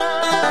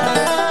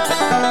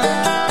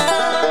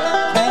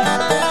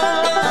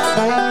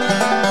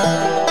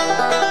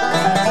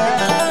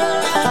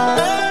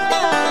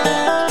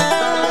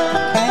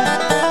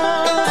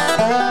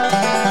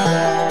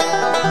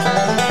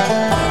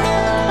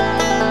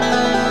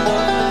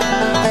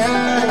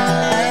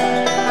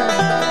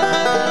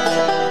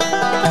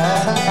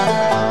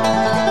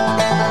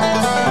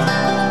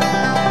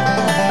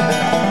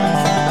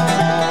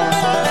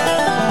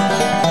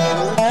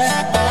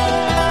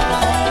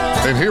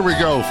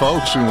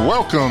folks, and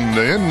welcome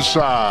to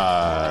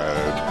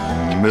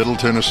Inside Middle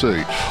Tennessee.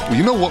 Well,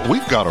 you know what?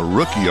 We've got a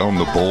rookie on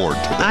the board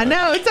today. I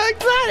know, it's so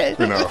excited.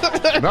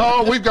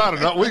 No, we've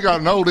got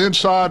an old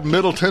Inside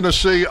Middle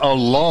Tennessee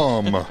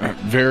alum.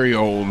 Very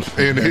old.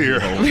 In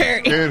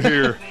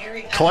here.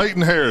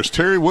 Clayton Harris.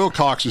 Terry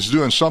Wilcox is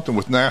doing something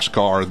with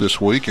NASCAR this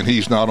week, and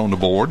he's not on the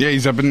board. Yeah,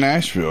 he's up in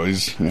Nashville.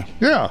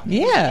 Yeah.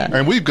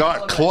 And we've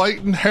got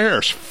Clayton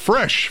Harris,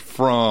 fresh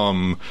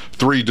from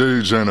Three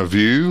Dudes and a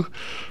View,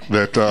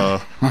 that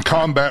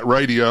combat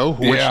radio,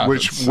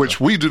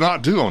 which we do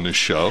not do on this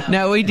show.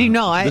 No, we do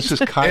not. This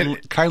is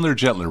kindler,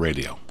 gentler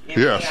radio.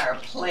 Yes.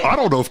 I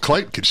don't know if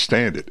Clayton could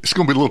stand it. It's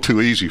going to be a little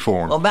too easy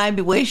for him. Well,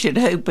 maybe we should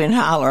hoop and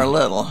holler a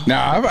little.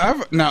 Now,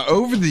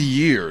 over the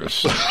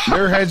years,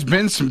 there has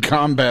been some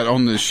combat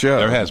on this show.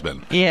 There has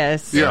been.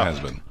 Yes. There has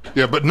been.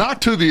 Yeah, but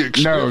not to the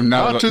extent.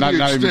 Not to the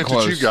extent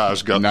that you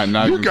guys go.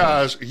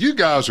 You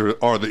guys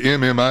are the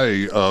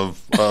MMA of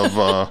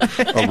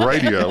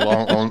radio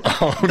on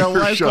the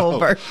your show.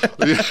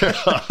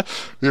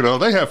 Yeah.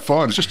 They have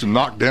fun. It's just a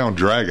knockdown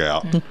drag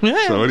out.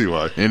 So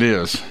anyway, it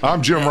is.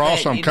 I'm Jim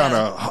Ross. I'm kind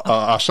of.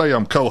 I say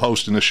I'm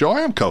co-hosting the show.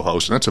 I am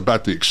co-hosting. That's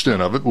about the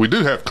extent of it. We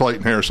do have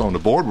Clayton Harris on the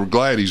board. We're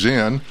glad he's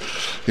in.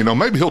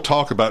 Maybe he'll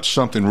talk about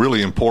something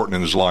really important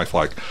in his life,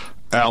 like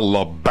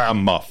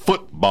Alabama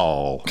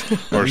football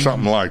or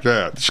something like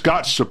that.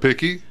 Scott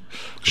Cepicky,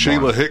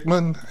 Sheila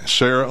Hickman,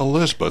 Sarah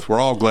Elizabeth. We're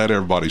all glad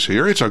everybody's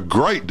here. It's a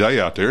great day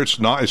out there. It's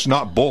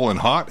not boiling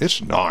hot. It's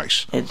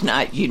nice. It's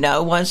not,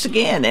 once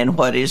again, and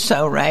what is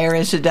so rare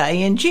as a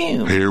day in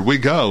June. Here we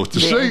go.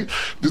 See,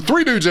 the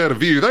Three Dudes Out of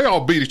View, they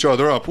all beat each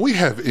other up. We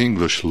have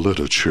English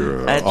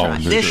literature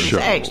on this show. This is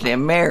actually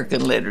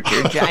American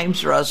literature.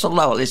 James Russell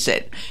Lowell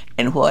said,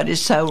 and what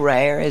is so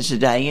rare as a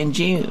day in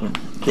June?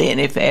 Then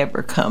if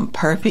ever come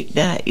perfect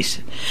days,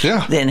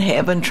 then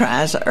heaven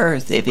tries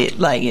earth if it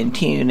lay in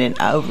tune, and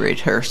over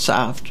it her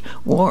soft,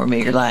 warm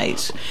ear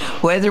lays.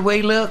 Whether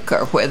we look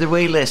or whether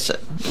we listen,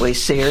 we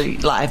see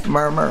life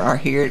murmur or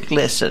hear it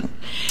glisten.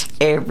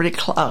 Every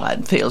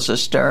clod feels a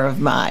stir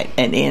of might,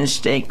 an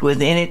instinct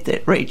within it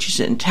that reaches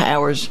and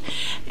towers,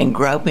 and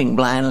groping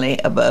blindly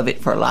above it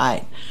for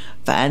light,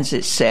 finds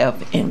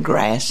itself in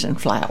grass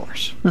and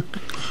flowers.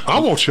 I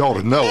want y'all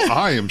to know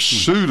I am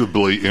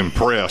suitably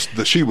impressed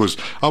that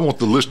I want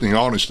the listening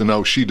audience to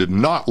know she did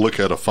not look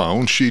at a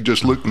phone. She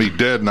just looked me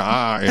dead in the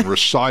eye and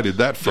recited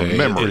that from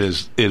memory.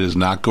 It is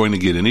not going to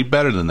get any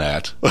better than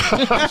that.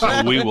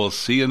 So we will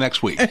see you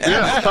next week.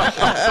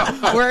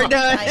 Yeah. We're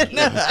done.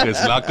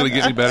 It's not going to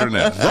get any better than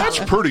that. That's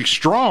pretty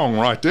strong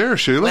right there,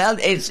 Sheila. Well,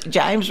 it's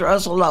James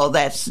Russell Lowell.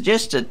 That's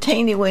just a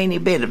teeny-weeny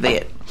bit of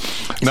it.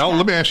 Now,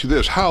 let me ask you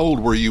this. How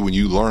old were you when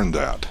you learned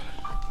that?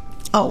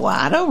 Oh,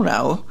 I don't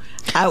know.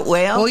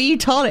 Well, you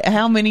taught it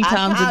how many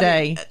times a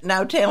day?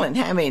 No telling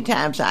how many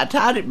times I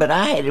taught it, but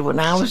I had it when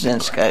I was in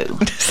school.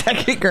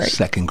 Second grade.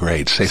 Second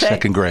grade. Say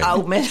second grade.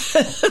 Oh, man,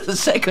 the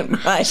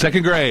second grade.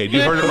 Second grade.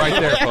 You heard it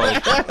right there, folks.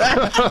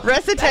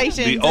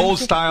 Recitation. The old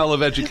style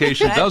of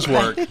education does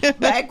work.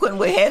 Back when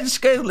we had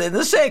school in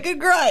the second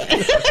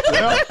grade.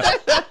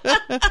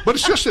 But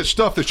it's just that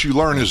stuff that you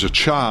learn as a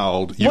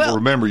child, you will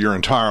remember your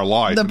entire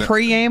life. The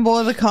preamble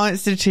of the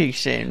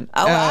Constitution.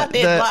 Oh, I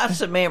did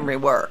lots of memory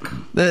work.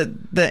 The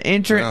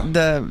intro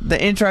to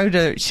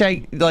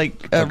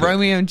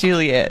Romeo and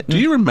Juliet. Do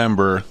you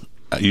remember?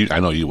 I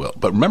know you will,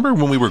 but remember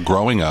when we were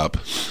growing up,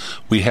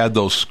 we had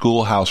those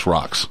Schoolhouse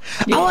Rocks.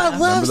 Yeah. Oh, I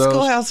love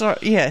Schoolhouse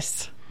Rocks.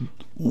 Yes.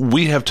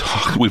 We've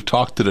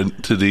talked to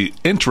the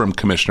interim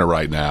commissioner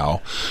right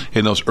now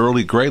in those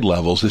early grade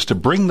levels is to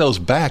bring those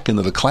back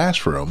into the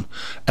classroom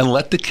and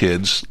let the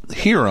kids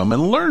hear them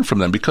and learn from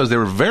them because they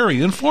were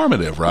very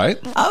informative, right?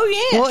 Oh,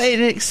 yes. Well, it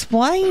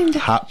explained.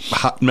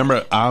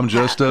 Remember, I'm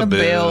just a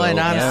bill and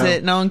I'm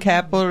sitting on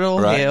Capitol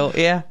Hill.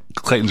 Yeah.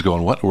 Clayton's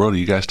going, what world are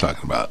you guys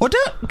talking about? Well,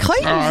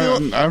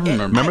 Clayton's I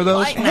remember. Remember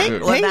those?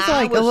 He's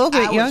like a little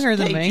bit younger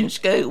than me. I was teaching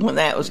school when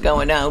that was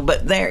going on,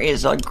 but there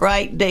is a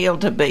great deal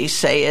to be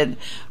said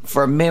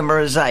for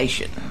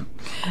memorization.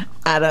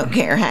 I don't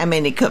care how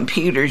many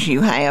computers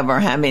you have or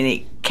how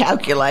many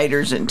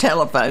calculators and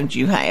telephones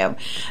you have.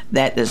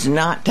 That does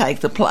not take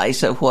the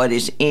place of what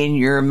is in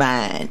your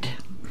mind.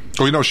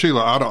 Well,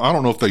 Sheila, I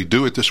don't know if they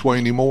do it this way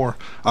anymore.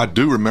 I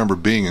do remember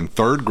being in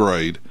third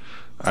grade.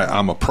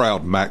 I'm a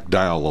proud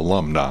McDowell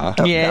alumni.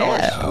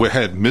 Yeah. We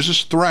had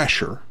Mrs.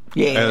 Thrasher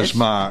as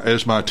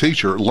my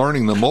teacher,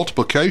 learning the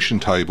multiplication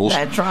tables.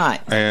 That's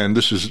right. And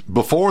this is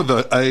before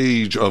the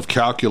age of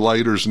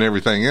calculators and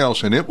everything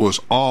else, and it was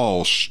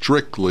all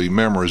strictly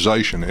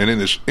memorization. And it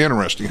is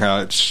interesting how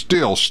it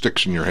still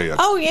sticks in your head.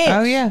 Oh, yeah.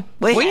 Oh, yeah.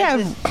 We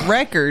have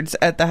records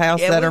at the house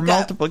that are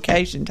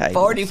multiplication tables.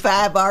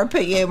 45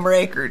 RPM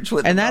records.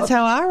 And that's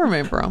how I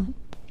remember them.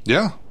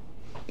 Yeah.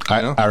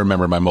 I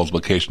remember my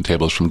multiplication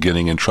tables from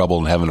getting in trouble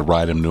and having to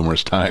write them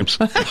numerous times.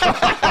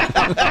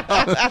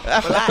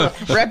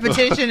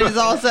 Repetition is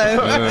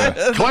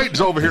also.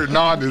 Clayton's over here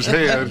nodding his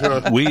head.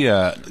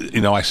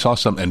 I saw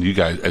something, and you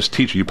guys, as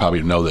teacher, you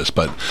probably know this,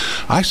 but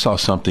I saw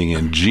something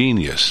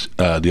ingenious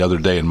the other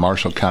day in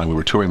Marshall County. We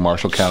were touring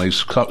Marshall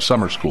County's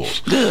summer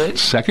schools. Good.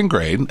 2nd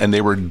grade, and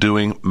they were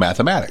doing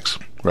mathematics,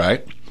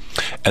 right?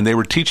 And they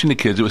were teaching the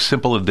kids, it was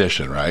simple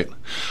addition, right?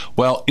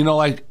 Well,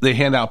 like they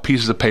hand out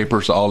pieces of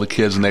papers to all the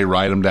kids and they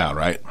write them down,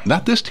 right?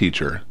 Not this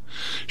teacher.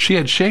 She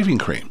had shaving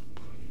cream.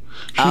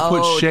 She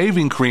put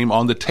shaving cream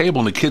on the table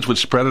and the kids would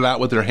spread it out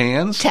with their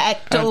hands.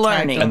 Tactile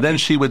learning. And then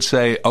she would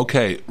say,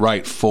 okay,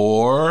 write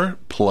 4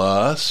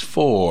 plus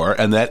 4,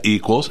 and that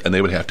equals, and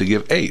they would have to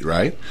give 8,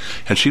 right?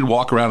 And she'd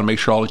walk around and make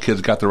sure all the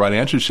kids got the right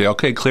answer. She'd say,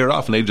 okay, clear it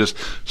off, and they'd just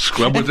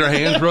scrub with their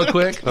hands real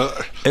quick.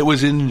 It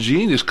was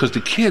ingenious because the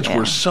kids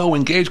were so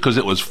engaged because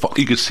it was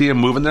you could see them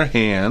moving their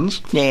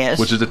hands,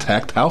 which is a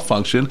tactile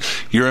function.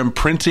 You're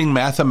imprinting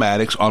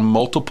mathematics on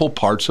multiple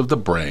parts of the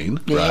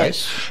brain, right?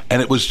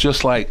 And it was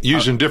just like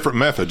using different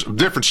methods,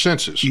 different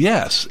senses.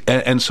 Yes.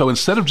 And so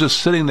instead of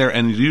just sitting there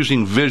and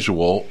using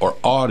visual or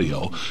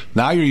audio,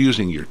 now you're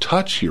using your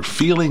touch, your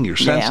feeling, your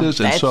senses.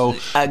 Yeah, and so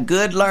a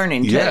good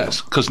learning too.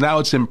 Yes, because now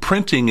it's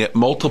imprinting at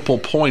multiple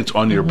points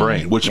on your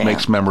brain, which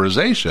makes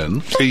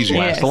memorization easy.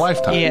 Last a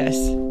lifetime.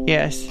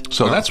 Yes.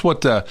 So that's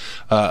what,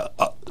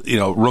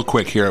 real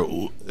quick here,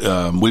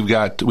 we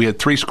had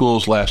 3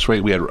 schools last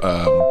week. We had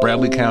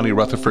Bradley County,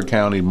 Rutherford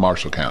County,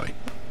 Marshall County.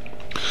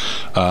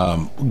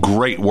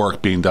 Great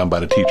work being done by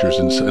the teachers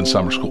in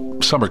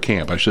summer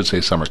camp.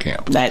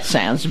 That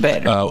sounds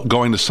better.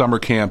 Going to summer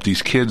camp,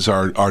 these kids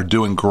are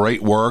doing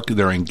great work.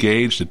 They're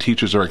engaged. The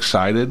teachers are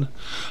excited.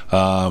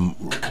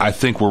 I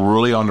think we're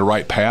really on the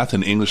right path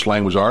in English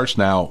language arts.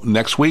 Now,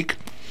 next week,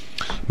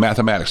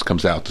 mathematics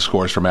comes out, the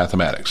scores for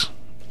mathematics.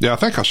 Yeah, I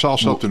think I saw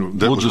something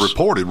that was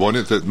reported,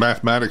 wasn't it, that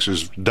mathematics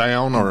is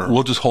down? Or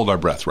we'll just hold our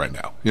breath right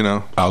now.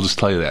 I'll just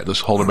tell you that.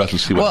 Just hold our breath and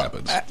see what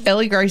happens.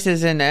 Ellie Grace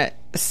is in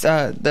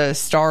the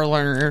Star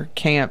Learner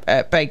camp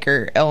at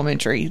Baker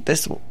Elementary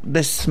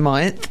this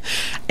month,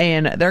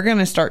 and they're going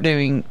to start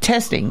doing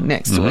testing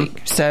next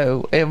week.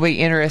 So it'll be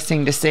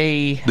interesting to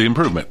see the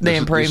improvement.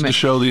 This is to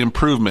show the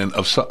improvement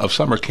of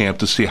summer camp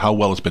to see how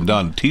well it's been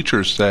done.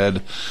 Teachers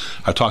said,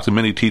 I talked to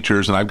many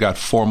teachers, and I've got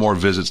 4 more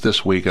visits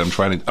this week. And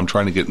I'm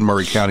trying to get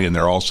Murray County in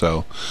there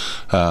also.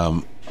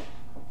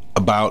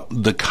 About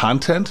the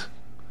content,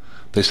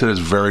 they said it's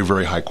very,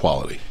 very high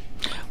quality.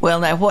 Well,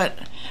 now what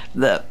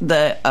the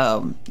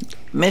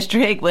Mr.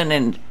 Hickman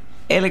and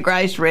Ellie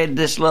Grace read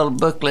this little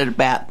booklet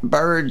about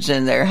birds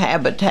and their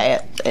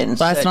habitat and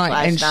last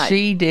night.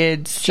 She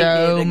did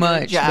so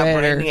much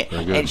better,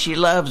 and she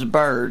loves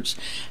birds.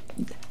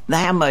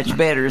 How much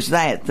better is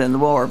that than the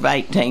War of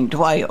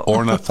 1812?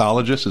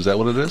 Ornithologist, is that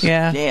what it is?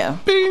 Yeah.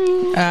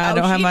 Bing. I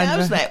don't have she my.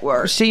 knows that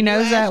word. She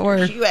knows that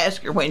word. You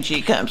ask her when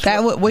she comes.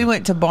 We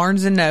went to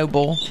Barnes and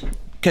Noble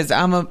because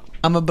I'm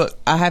a book.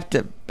 I have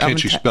to.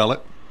 Can't you spell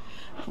it?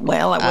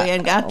 Well, we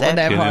ain't got that.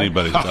 Can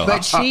anybody spell it?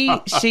 But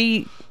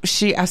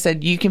she. I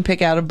said you can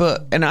pick out a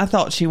book, and I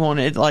thought she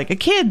wanted like a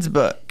kid's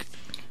book.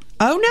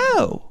 Oh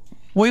no.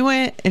 We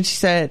went, and she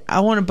said,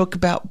 I want a book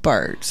about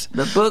birds.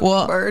 The book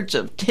Birds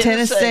of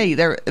Tennessee.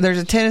 There's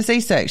a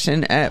Tennessee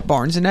section at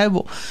Barnes &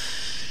 Noble.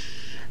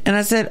 And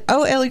I said,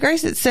 oh, Ellie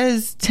Grace, it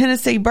says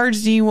Tennessee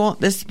birds. Do you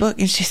want this book?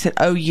 And she said,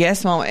 oh,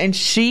 yes, Mama. And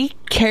she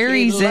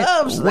carries it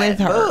with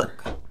her.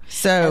 Book.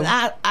 So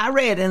and I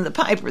read in the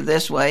paper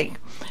this week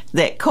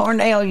that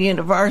Cornell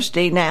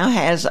University now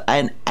has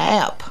an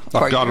app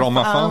for I've got it on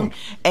my phone.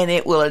 And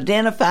it will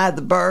identify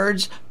the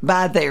birds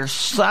by their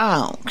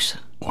songs.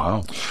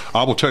 Wow!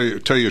 I will tell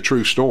you a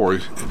true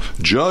story.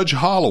 Judge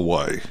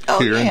Holloway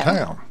in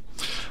town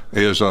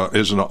is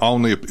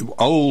on the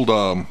old.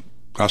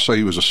 I say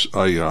he was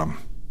not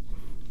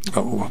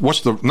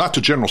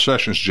the General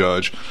Sessions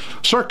judge,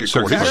 circuit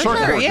court. He's a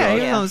circuit court judge,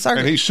 he was on the circuit.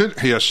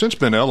 And he has since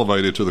been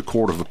elevated to the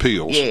Court of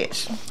Appeals.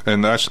 Yes,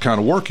 and that's the kind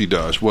of work he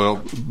does.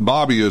 Well,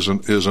 Bobby is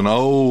an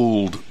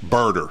old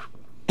birder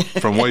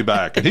from way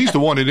back, and he's the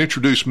one that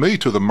introduced me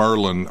to the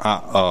Merlin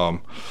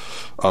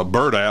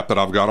bird app that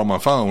I've got on my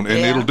phone,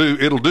 and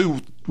it'll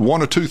do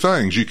one of 2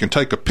 things. You can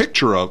take a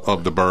picture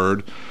of the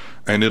bird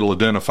and it'll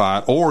identify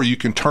it, or you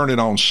can turn it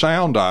on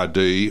sound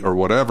ID or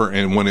whatever,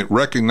 and when it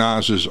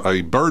recognizes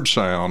a bird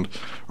sound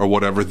or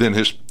whatever, then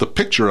the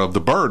picture of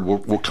the bird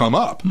will come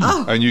up,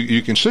 and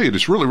you can see it.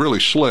 It's really, really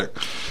slick.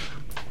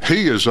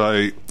 He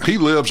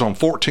lives on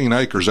 14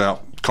 acres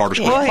out Carter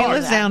Square Park. He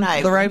lives down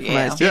the road from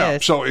us. Yeah,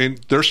 yes. so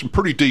there's some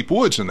pretty deep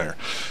woods in there.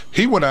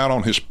 He went out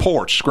on his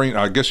porch,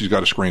 I guess he's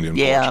got a screened-in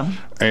porch,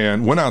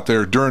 and went out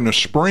there during the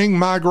spring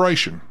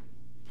migration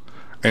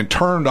and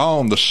turned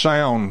on the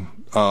sound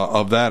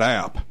of that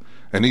app.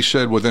 And he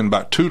said within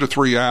about 2 to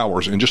 3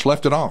 hours, and just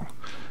left it on,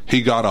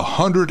 he got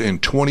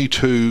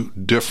 122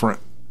 different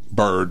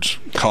birds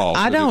called.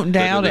 I don't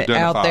doubt it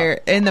out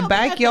there in the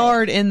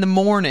backyard in the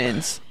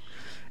mornings.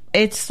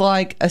 It's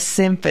like a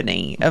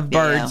symphony of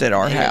birds at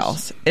our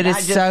house. It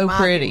is so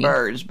pretty.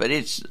 Birds, but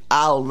it's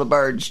all the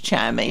birds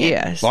chime in.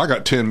 Yes. Well, I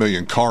got 10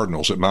 million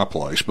cardinals at my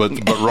place, but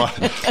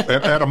right,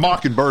 and a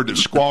mockingbird that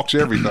squawks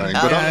everything.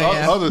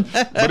 But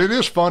but it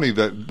is funny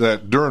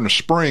that during the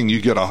spring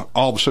you get all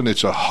of a sudden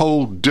it's a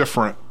whole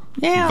different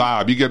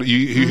vibe.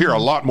 You hear a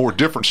lot more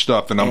different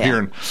stuff than I'm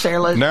hearing.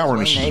 Now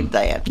we're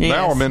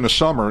now I'm in the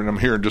summer and I'm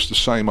hearing just the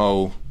same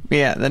old.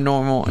 Yeah, the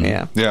normal,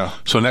 Yeah.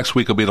 So next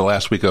week will be the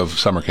last week of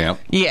summer camp.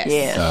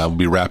 Yes. We'll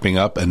be wrapping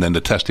up, and then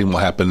the testing will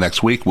happen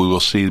next week. We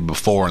will see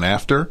before and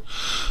after.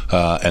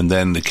 And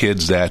then the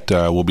kids that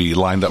will be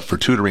lined up for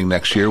tutoring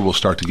next year, we'll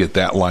start to get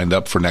that lined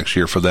up for next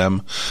year for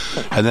them.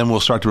 And then we'll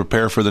start to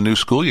prepare for the new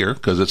school year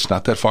because it's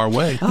not that far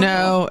away.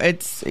 No,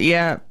 it's,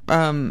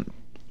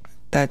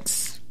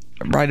 that's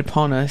right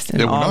upon us in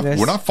August.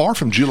 We're not far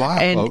from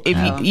July, and folks.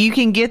 if you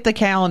can get the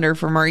calendar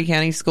for Maury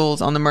County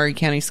Schools on the Maury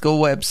County School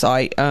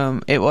website.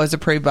 It was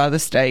approved by the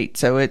state,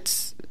 so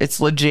it's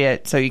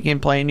legit. So you can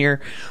plan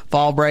your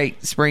fall break,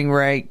 spring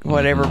break,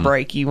 whatever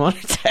break you want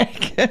to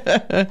take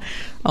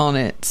on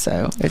it.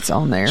 So it's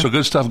on there. So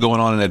good stuff going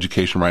on in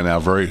education right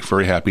now. Very,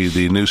 very happy.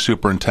 The new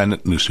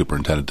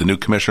the new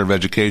commissioner of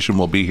education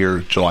will be here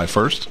July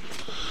 1st.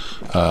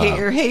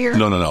 Here?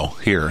 No.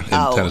 Here in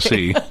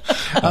Tennessee.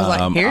 I was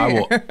like,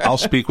 here. I'll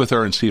speak with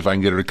her and see if I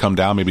can get her to come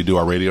down, maybe do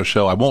our radio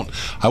show. I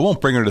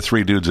won't bring her to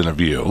Three Dudes in a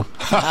View.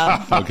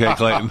 Okay,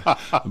 Clayton?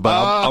 But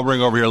I'll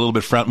bring over here a little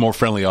bit more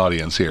friendly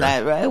audience here.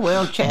 Right,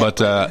 we'll check.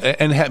 But,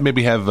 and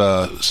maybe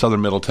have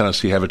Southern Middle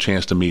Tennessee have a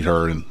chance to meet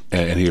her and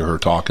hear her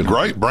talk. And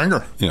great, bring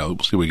her. We'll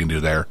see what we can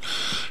do there.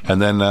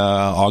 And then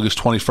August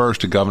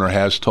 21st, the governor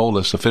has told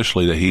us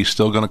officially that he's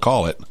still going to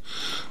call it.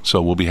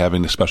 So we'll be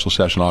having a special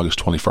session August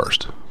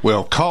 21st.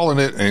 Well, calling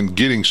it and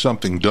getting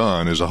something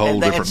done is a whole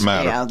different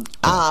matter.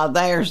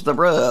 There's the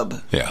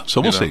rub. Yeah,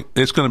 so we'll see.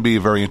 It's going to be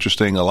very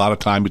interesting. A lot of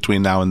time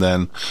between now and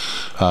then.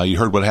 You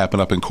heard what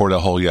happened up in Cordell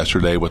Hole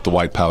yesterday with the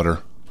white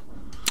powder.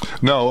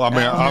 No, I mean,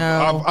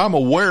 I'm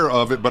aware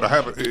of it, but I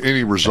haven't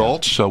any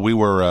results. So we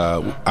were,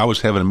 I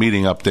was having a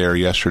meeting up there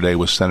yesterday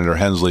with Senator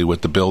Hensley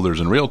with the builders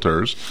and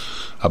realtors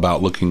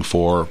about looking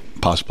for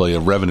possibility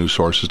of revenue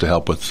sources to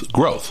help with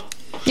growth.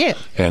 Yeah.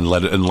 And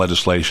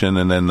legislation.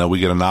 And then we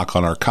get a knock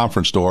on our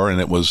conference door, and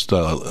it was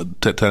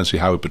Tennessee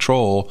Highway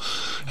Patrol.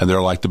 And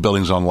they're like, the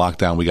building's on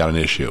lockdown. We got an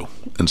issue.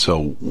 And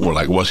so we're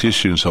like, what's the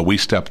issue? And so we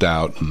stepped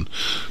out, and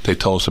they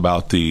told us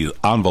about the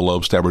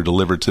envelopes that were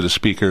delivered to the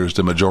speakers,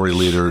 the majority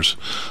leaders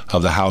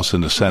of the House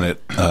and the Senate.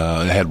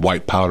 Had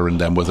white powder in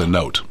them with a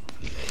note.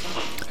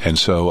 And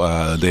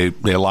so they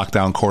locked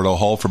down Cordell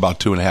Hall for about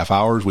 2.5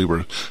 hours. We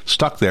were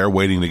stuck there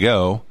waiting to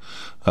go.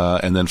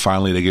 And then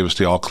finally they gave us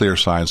the all clear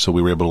sign, so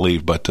we were able to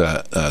leave. But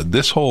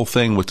this whole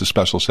thing with the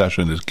special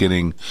session is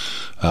getting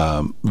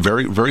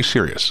very, very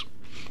serious.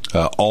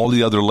 All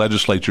the other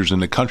legislatures in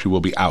the country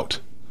will be out.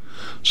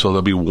 So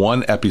there'll be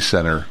one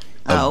epicenter.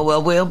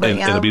 We'll be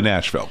it'll be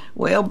Nashville.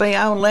 We'll be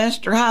on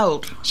Lester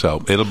Holt.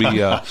 So it'll be.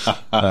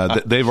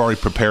 They've already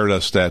prepared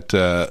us that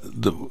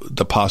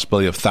the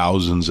possibility of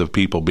thousands of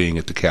people being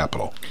at the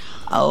Capitol.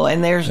 Oh,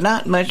 and there's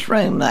not much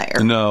room there.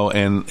 No,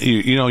 and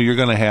you're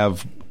going to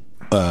have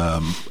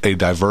a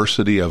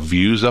diversity of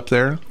views up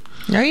there.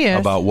 Oh, yes.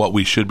 About what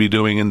we should be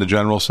doing in the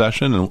general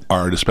session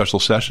or the special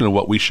session, and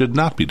what we should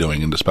not be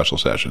doing in the special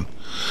session.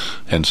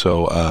 And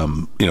so,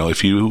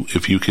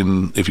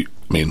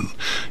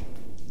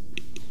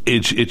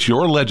 it's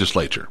your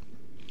legislature.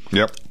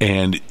 Yep.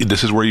 And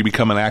this is where you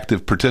become an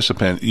active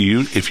participant.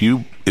 If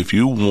you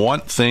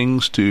want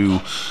things to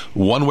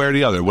one way or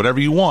the other, whatever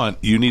you want,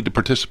 you need to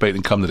participate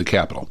and come to the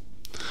Capitol.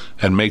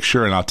 And make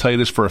sure, and I'll tell you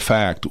this for a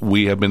fact,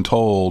 we have been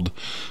told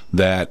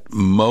that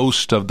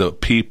most of the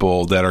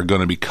people that are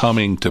going to be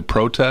coming to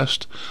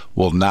protest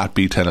will not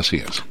be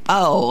Tennesseans.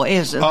 Oh,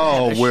 isn't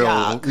that a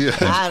shock?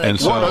 Yeah. And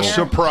what a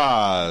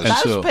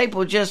surprise. Those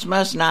people just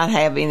must not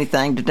have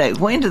anything to do.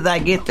 When do they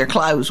get their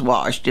clothes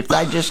washed if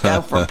they just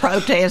go from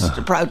protest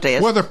to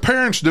protest? Well, their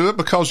parents do it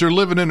because they're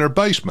living in their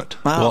basement.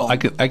 Well, I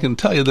can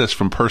tell you this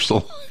from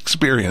personal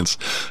experience.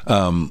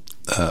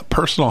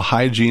 Personal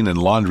hygiene and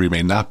laundry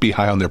may not be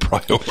high on their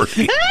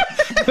priority.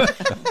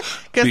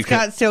 Because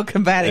Scott's still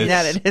combating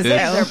that at his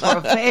house.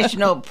 They're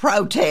professional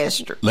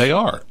protesters. They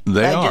are.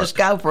 They are. Just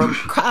go from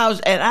cause,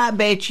 and I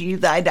bet you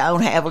they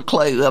don't have a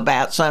clue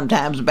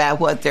sometimes about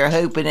what they're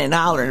hooping and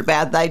hollering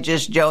about. They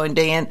just joined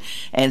in,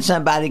 and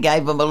somebody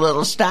gave them a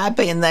little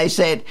stipend. They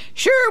said,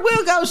 "Sure,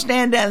 we'll go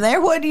stand down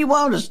there. What do you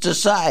want us to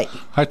say?"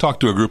 I talked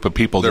to a group of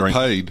people to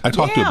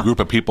a group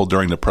of people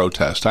during the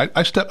protest.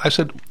 I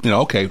said,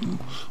 okay,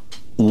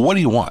 what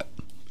do you want?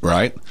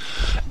 Right?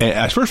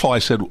 And first of all, I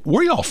said,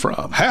 where are y'all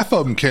from? Half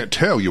of them can't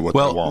tell you what they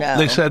want. No.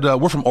 They said,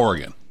 we're from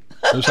Oregon.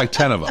 There's like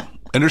 10 of them.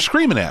 And they're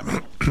screaming at me.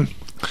 And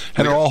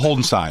they're all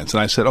holding signs.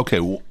 And I said, okay,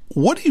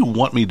 what do you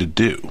want me to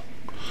do?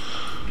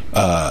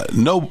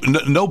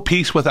 No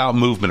peace without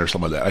movement or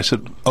something like that. I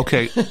said,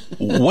 okay,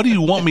 what do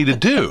you want me to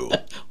do?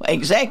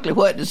 Exactly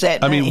what does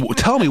that mean? I mean,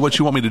 tell me what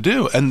you want me to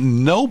do.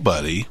 And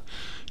nobody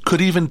could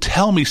even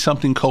tell me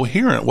something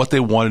coherent, what they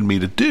wanted me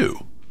to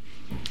do.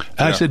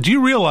 And I said, do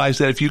you realize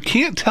that if you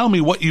can't tell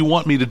me what you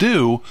want me to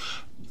do,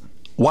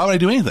 why would I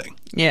do anything?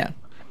 Yeah.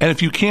 And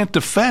if you can't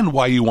defend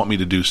why you want me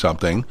to do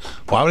something,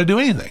 why would I do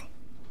anything?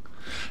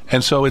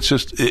 And so it's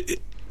just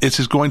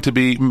going to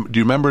be, do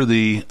you remember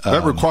the...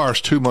 that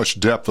requires too much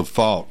depth of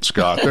thought,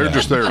 Scott. They're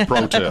just there to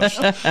protest.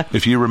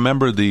 If you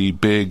remember the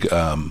big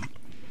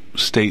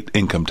state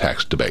income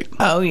tax debate.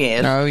 Oh,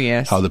 yes. Oh,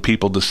 yes. How the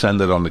people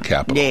descended on the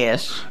Capitol.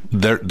 Yes.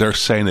 They're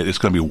saying that it's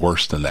going to be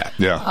worse than that.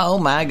 Yeah. Oh,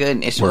 my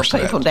goodness. Well,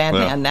 people down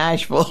there in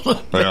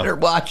Nashville better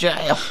watch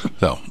out.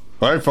 So,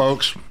 all right,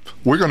 folks,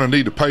 we're going to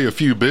need to pay a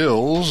few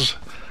bills.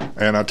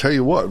 And I tell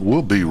you what,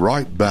 we'll be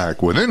right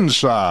back with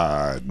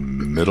Inside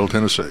Middle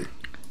Tennessee.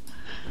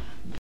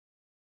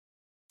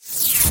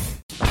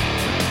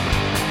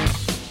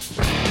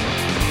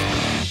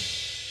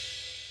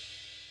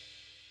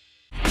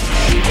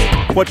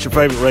 What's your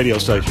favorite radio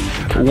station?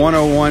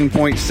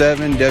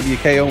 101.7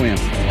 WKOM.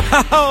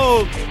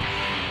 Oh!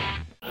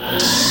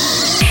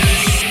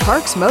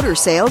 Parks Motor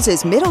Sales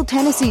is Middle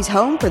Tennessee's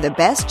home for the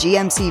best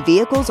GMC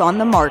vehicles on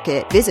the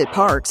market. Visit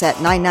Parks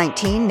at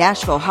 919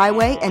 Nashville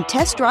Highway and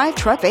test drive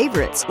truck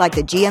favorites like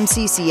the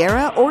GMC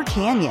Sierra or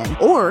Canyon.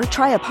 Or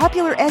try a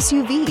popular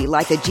SUV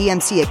like the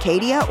GMC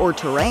Acadia or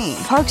Terrain.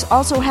 Parks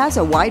also has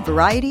a wide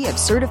variety of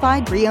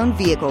certified pre-owned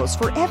vehicles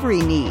for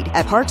every need.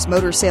 At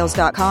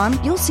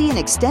ParksMotorsales.com, you'll see an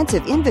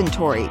extensive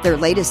inventory, their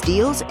latest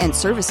deals, and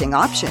servicing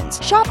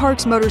options. Shop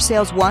Parks Motor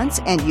Sales once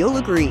and you'll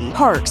agree.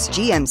 Parks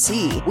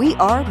GMC. We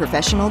are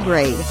professional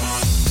grade.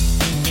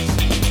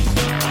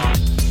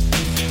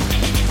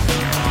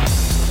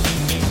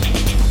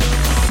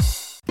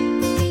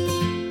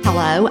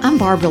 Hello, I'm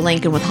Barbara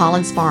Lincoln with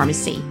Holland's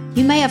Pharmacy.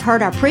 You may have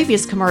heard our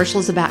previous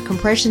commercials about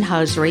compression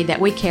hosiery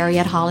that we carry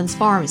at Holland's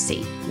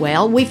Pharmacy.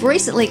 Well, we've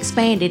recently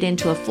expanded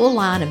into a full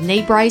line of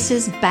knee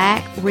braces,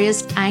 back,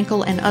 wrist,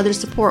 ankle, and other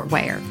support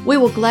wear. We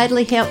will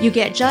gladly help you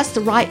get just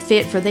the right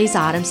fit for these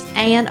items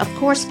and, of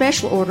course,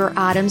 special order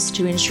items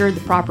to ensure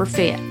the proper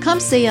fit. Come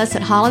see us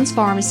at Holland's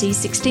Pharmacy,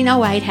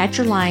 1608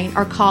 Hatcher Lane,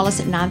 or call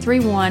us at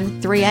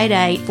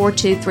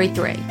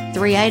 931-388-4233.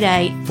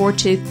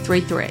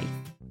 388-4233.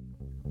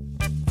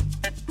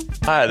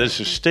 Hi, this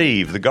is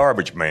Steve, the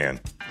garbage man.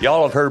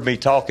 Y'all have heard me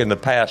talk in the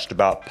past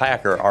about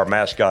Packer, our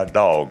mascot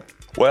dog.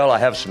 Well, I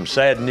have some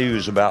sad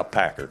news about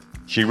Packer.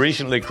 She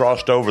recently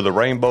crossed over the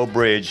Rainbow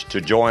Bridge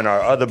to join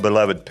our other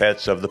beloved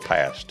pets of the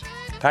past.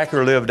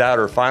 Packer lived out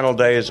her final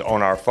days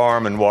on our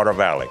farm in Water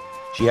Valley.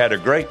 She had a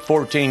great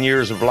 14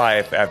 years of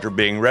life after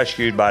being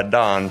rescued by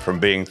Don from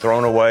being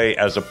thrown away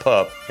as a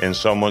pup in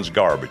someone's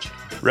garbage.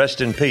 Rest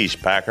in peace,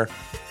 Packer.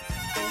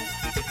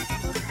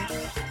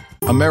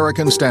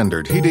 American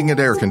Standard Heating and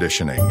Air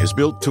Conditioning is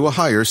built to a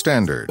higher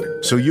standard,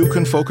 so you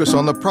can focus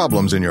on the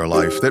problems in your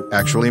life that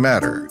actually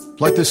matter,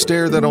 like the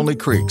stair that only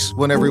creaks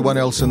when everyone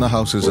else in the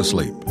house is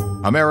asleep.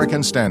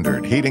 American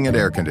Standard Heating and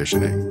Air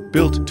Conditioning,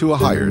 built to a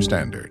higher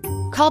standard.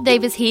 Call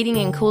Davis Heating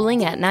and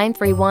Cooling at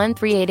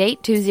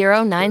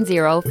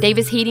 931-388-2090.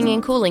 Davis Heating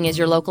and Cooling is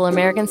your local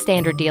American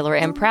Standard dealer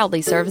and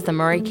proudly serves the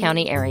Murray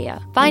County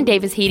area. Find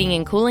Davis Heating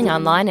and Cooling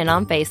online and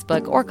on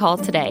Facebook or call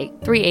today,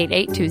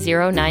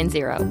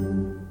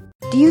 388-2090.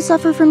 Do you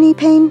suffer from knee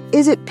pain?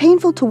 Is it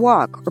painful to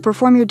walk or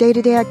perform your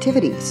day-to-day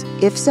activities?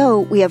 If so,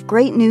 we have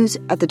great news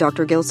at the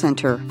Dr. Gill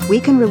Center. We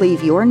can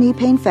relieve your knee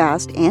pain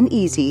fast and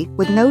easy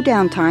with no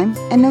downtime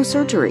and no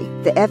surgery.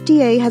 The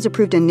FDA has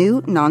approved a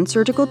new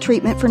non-surgical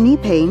treatment for knee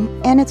pain,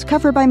 and it's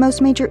covered by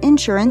most major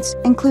insurance,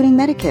 including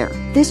Medicare.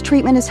 This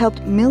treatment has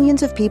helped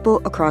millions of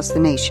people across the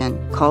nation.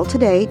 Call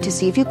today to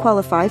see if you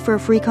qualify for a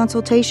free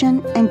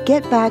consultation and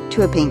get back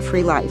to a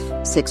pain-free life.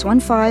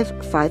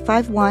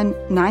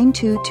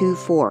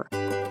 615-551-9224.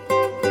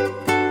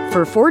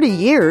 For 40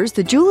 years,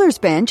 the Jeweler's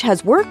Bench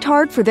has worked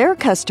hard for their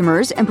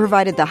customers and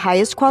provided the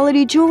highest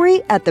quality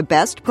jewelry at the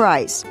best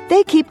price.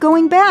 They keep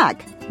going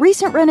back.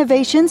 Recent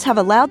renovations have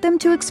allowed them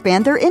to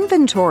expand their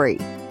inventory.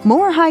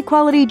 More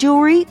high-quality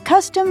jewelry,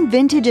 custom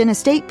vintage and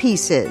estate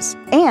pieces,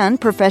 and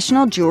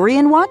professional jewelry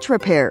and watch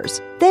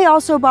repairs. They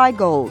also buy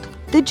gold.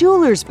 The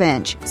Jeweler's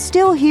Bench.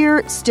 Still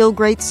here, still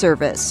great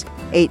service.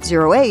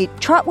 808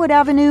 Trotwood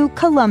Avenue,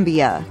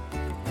 Columbia.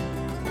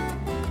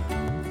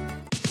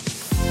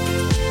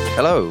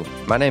 Hello,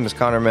 my name is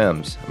Connor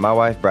Mims. My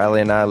wife Bradley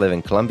and I live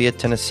in Columbia,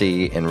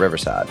 Tennessee in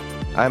Riverside.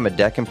 I am a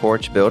deck and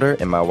porch builder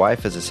and my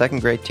wife is a second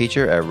grade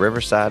teacher at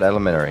Riverside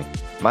Elementary.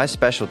 My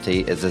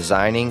specialty is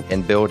designing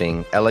and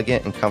building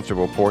elegant and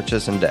comfortable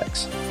porches and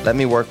decks. Let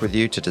me work with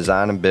you to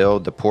design and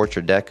build the porch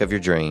or deck of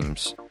your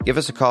dreams. Give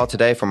us a call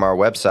today from our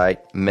website,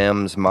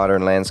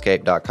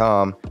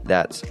 mimsmodernlandscape.com.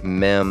 That's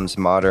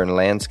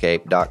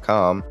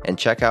mimsmodernlandscape.com, and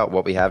check out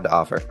what we have to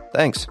offer.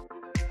 Thanks.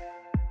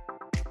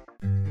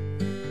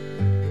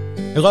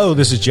 Hello,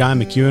 this is John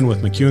McEwen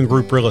with McEwen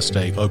Group Real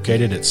Estate,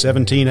 located at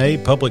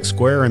 17A Public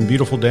Square in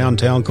beautiful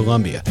downtown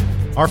Columbia.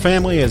 Our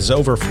family has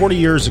over 40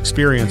 years'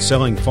 experience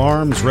selling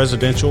farms,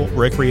 residential,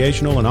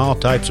 recreational, and all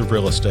types of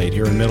real estate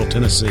here in Middle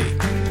Tennessee.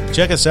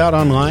 Check us out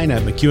online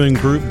at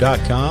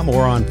McEwenGroup.com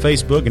or on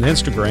Facebook and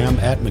Instagram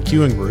at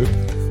McEwen Group,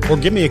 or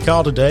give me a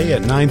call today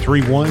at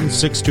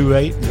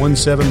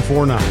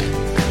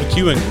 931-628-1749.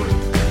 McEwen Group.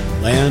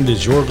 Land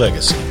is your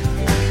legacy.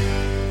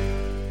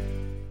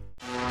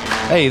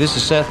 Hey, this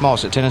is Seth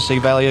Moss at Tennessee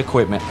Valley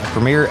Equipment, a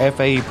premier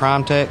FAE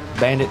PrimeTech,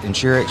 Bandit, and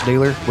Shurex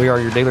dealer. We are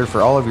your dealer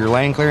for all of your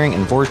land clearing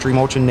and forestry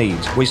mulching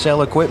needs. We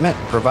sell equipment,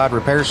 provide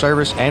repair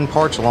service, and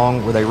parts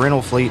along with a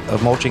rental fleet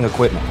of mulching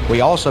equipment. We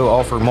also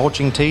offer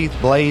mulching teeth,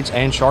 blades,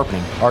 and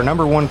sharpening. Our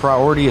number one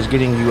priority is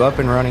getting you up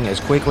and running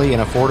as quickly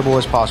and affordable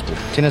as possible.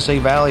 Tennessee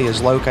Valley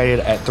is located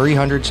at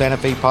 300 Santa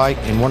Fe Pike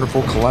in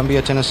wonderful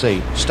Columbia,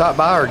 Tennessee. Stop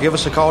by or give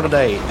us a call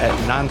today at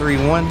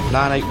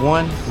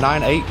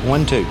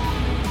 931-981-9812.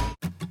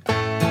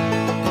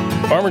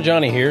 Farmer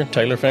Johnny here,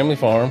 Taylor Family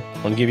Farm.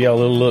 I want to give y'all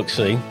a little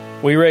look-see.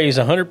 We raise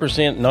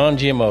 100%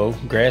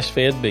 non-GMO,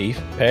 grass-fed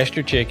beef,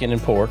 pasture chicken, and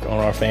pork on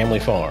our family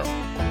farm.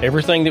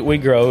 Everything that we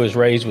grow is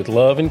raised with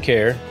love and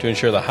care to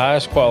ensure the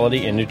highest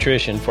quality and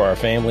nutrition for our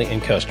family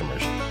and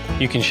customers.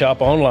 You can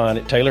shop online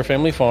at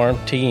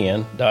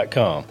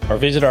TaylorFamilyFarmTN.com or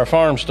visit our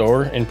farm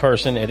store in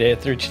person at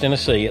Etheridge,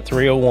 Tennessee at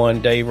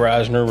 301 Dave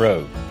Reisner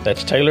Road.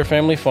 That's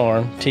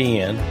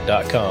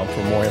TaylorFamilyFarmTN.com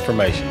for more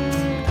information.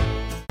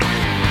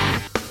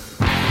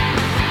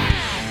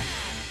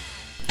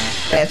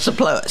 That's a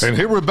plus. And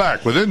here we're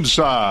back with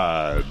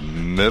Inside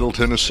Middle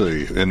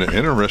Tennessee and the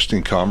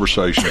interesting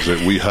conversations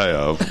that we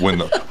have when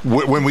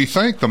we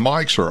think the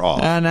mics are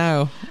off. I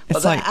know.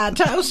 It's well, I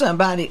told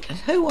somebody,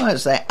 who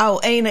was that?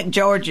 Oh, Enoch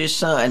George's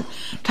son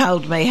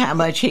told me how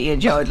much he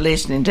enjoyed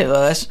listening to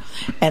us.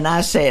 And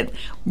I said,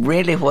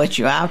 really what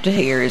you ought to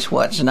hear is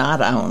what's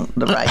not on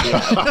the radio.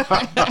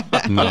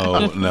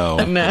 No.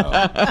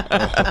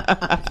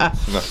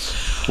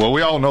 Well,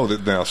 we all know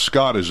that now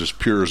Scott is as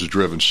pure as a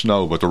driven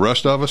snow, but the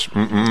rest of us,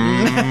 nope.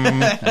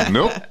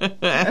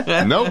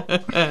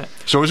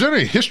 So is there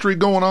any history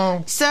going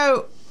on?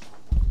 So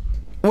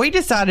we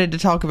decided to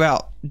talk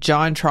about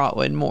John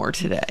Trotwood more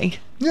today.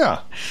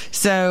 Yeah.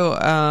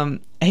 So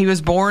he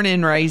was born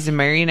and raised in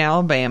Marion,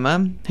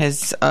 Alabama.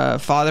 His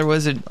father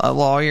was a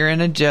lawyer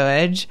and a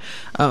judge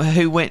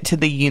who went to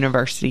the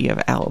University of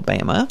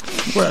Alabama.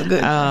 Well,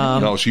 good.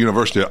 No, it's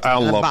University of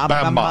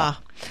Alabama.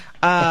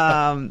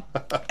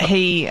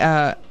 He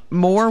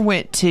Moore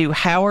went to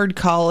Howard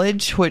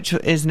College, which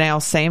is now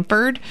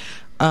Sanford.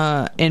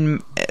 At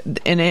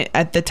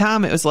the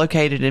time, it was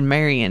located in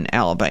Marion,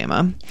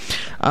 Alabama.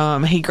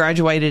 He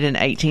graduated in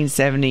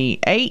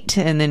 1878,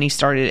 and then he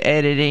started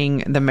editing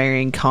the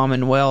Marion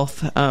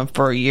Commonwealth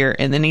for a year,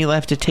 and then he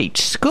left to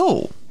teach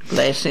school.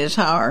 Bless his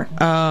heart.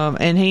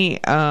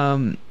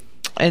 And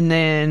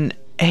then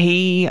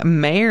he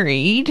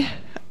married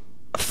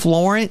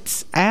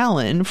Florence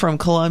Allen from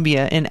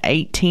Columbia in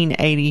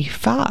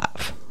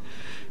 1885.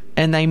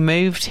 And they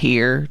moved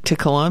here to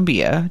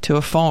Columbia to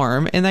a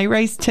farm, and they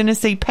raised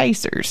Tennessee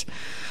Pacers.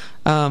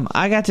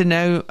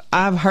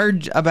 I've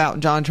heard about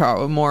John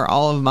Trotwood Moore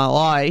all of my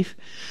life,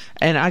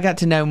 and I got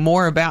to know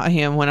more about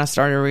him when I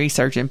started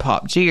researching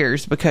Pop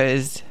Jeers,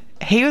 because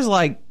he was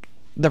like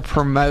the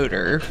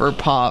promoter for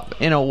Pop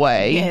in a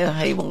way. Yeah,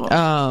 he was.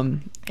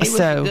 He was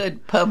a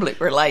good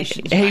public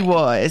relations man. He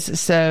was.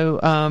 So,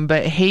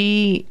 but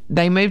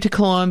they moved to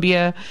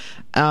Columbia,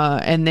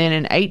 and then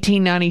in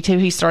 1892,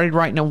 he started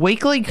writing a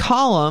weekly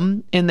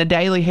column in the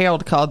Daily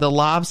Herald called The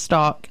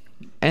Livestock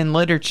and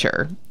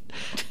Literature.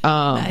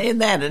 Isn't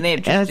that an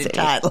interesting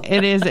title?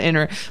 It is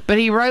interesting. But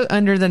he wrote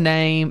under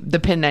the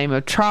pen name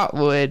of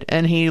Trotwood,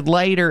 and he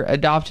later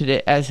adopted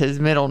it as his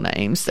middle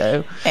name.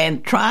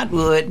 And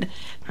Trotwood,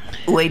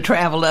 we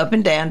traveled up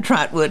and down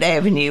Trotwood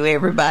Avenue.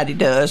 Everybody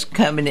does,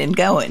 coming and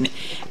going.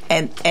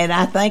 And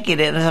I think it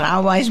has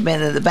always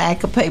been in the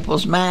back of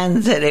people's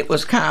minds that it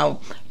was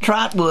called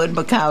Trotwood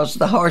because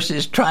the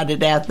horses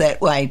trotted out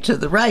that way to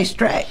the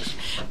racetracks.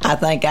 I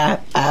think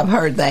I've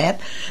heard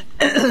that.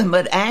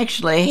 But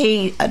actually,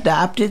 he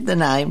adopted the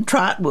name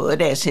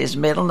Trotwood as his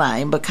middle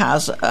name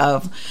because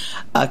of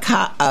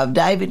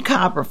David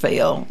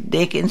Copperfield,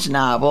 Dickens'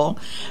 novel.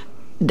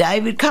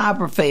 David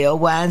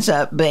Copperfield winds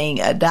up being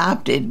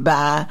adopted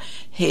by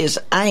his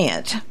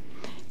aunt,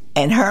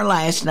 and her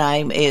last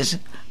name is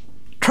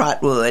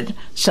Trotwood,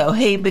 so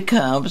he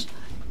becomes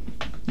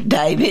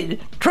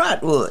David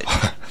Trotwood.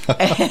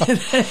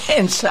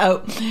 and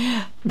so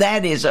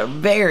that is a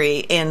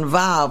very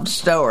involved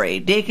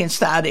story. Dickens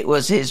thought it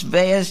was his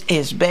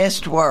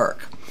best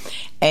work,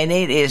 and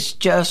it is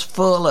just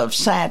full of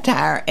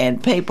satire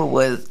and people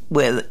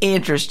with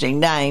interesting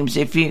names.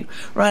 If you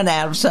run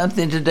out of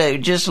something to do,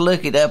 just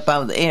look it up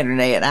on the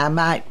internet. I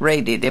might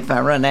read it if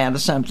I run out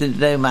of something to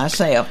do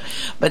myself.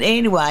 But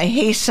anyway,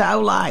 he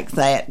so liked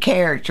that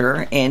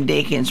character in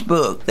Dickens'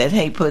 book that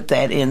he put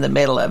that in the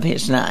middle of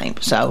his name.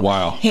 So,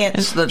 wow.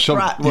 Hence the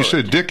Trotwood. You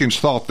said Dickens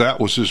thought that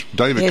was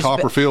David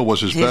Copperfield was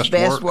his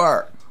best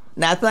work?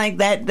 And I think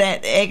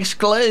that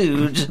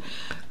excludes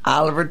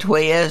Oliver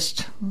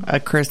Twist, A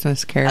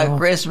Christmas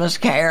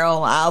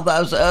Carol, all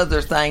those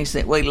other things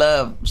that we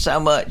love so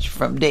much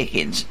from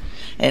Dickens.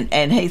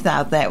 And he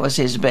thought that was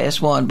his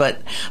best one.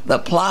 But the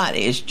plot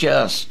is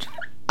just,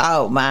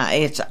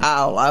 it's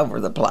all over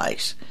the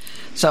place.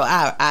 So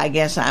I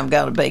guess I'm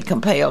going to be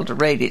compelled to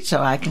read it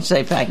so I can see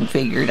if I can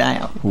figure it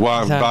out.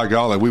 Why, by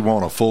golly, we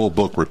want a full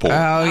book report.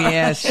 Oh,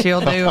 yes,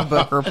 she'll do a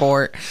book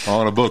report.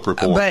 On a book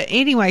report. But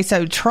anyway,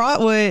 so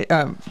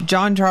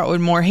John Trotwood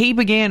Moore, he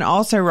began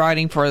also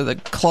writing for the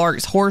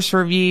Clark's Horse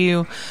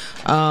Review,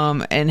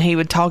 and he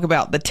would talk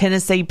about the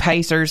Tennessee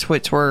Pacers,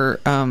 which were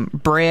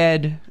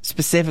bred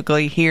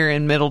specifically here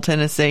in Middle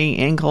Tennessee,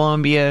 in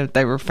Columbia.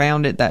 They were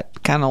founded,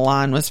 that kind of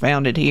line was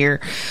founded here.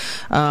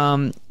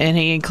 And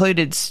he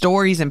included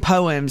stories and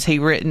poems he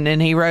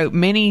wrote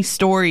many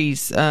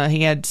stories.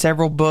 He had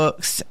several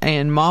books,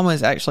 and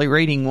Mama's actually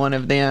reading one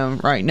of them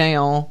right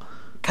now.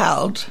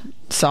 Called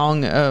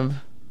Song of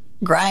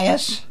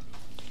Grass?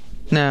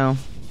 No.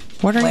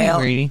 What are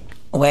you reading?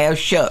 Well,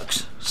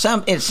 shucks.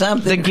 It's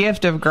something. The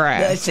Gift of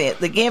Grass. That's it.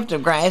 The Gift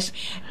of Grass,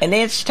 and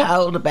it's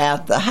told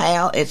about the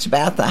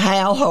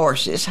Howell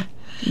horses.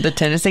 The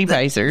Tennessee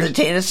Pacers. The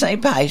Tennessee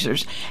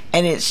Pacers,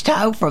 and it's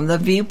told from the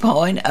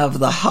viewpoint of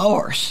the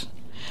horse.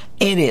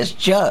 It is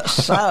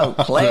just so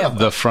clever.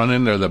 The front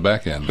end or the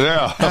back end?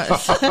 Yeah.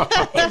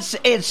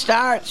 It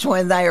starts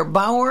when they are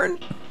born.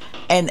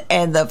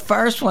 And the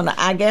first one,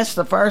 I guess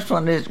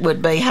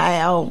would be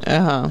Hal.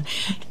 Uh-huh.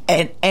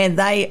 And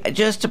they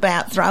just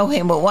about throw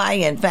him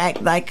away. In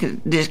fact, they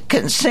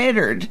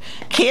considered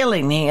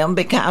killing him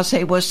because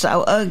he was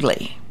so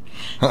ugly.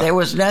 There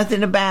was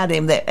nothing about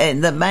him.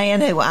 And the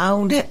man who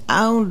owned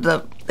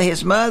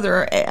his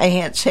mother,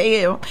 Aunt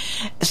Hill,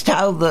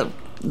 told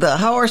the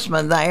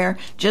horseman there,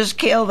 just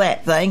kill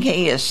that thing.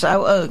 He is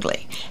so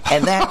ugly.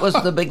 And that was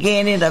the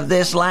beginning of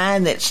this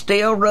line that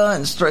still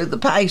runs through the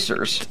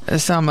Pacers.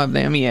 Some of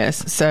them,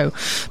 yes. So,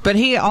 but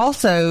he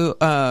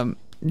also,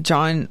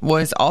 John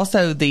was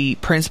also the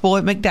principal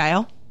at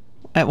McDowell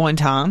at one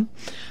time.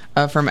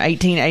 From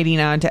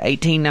 1889 to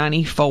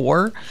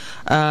 1894.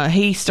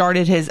 He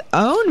started his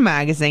own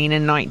magazine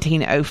in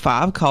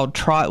 1905 called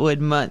Trotwood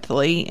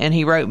Monthly, and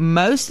he wrote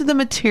most of the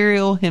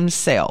material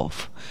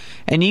himself.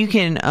 And you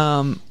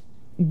can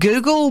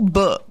Google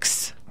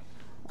books.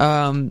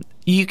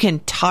 You can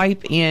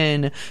type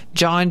in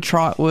John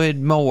Trotwood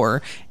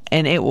Moore,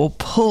 and it will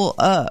pull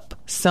up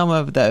some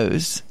of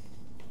those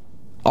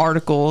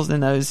articles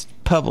and those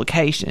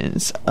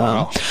publications.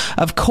 Wow.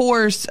 Of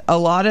course, a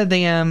lot of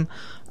them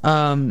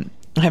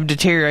have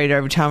deteriorated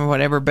over time or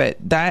whatever, but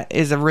that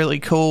is a really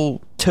cool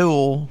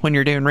tool when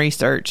you're doing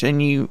research.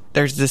 And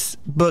there's this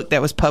book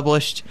that was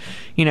published,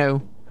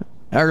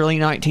 early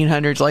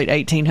 1900s, late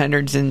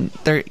 1800s, and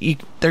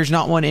there's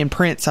not one in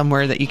print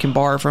somewhere that you can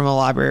borrow from a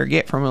library or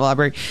get from a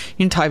library.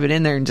 You can type it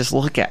in there and just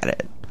look at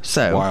it.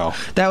 So wow.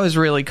 That was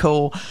really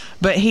cool.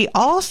 But he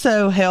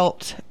also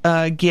helped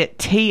get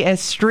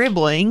T.S.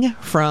 Stribling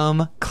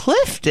from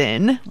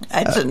Clifton.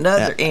 That's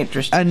another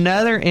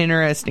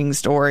interesting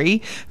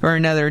story for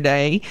another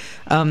day.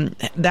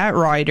 That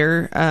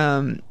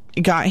writer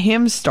got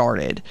him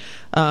started.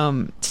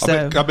 I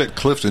bet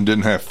Clifton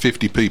didn't have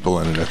 50 people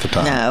in it at the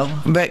time. No,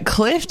 but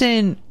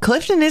Clifton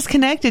is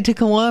connected to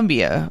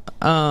Columbia.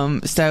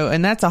 And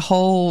that's a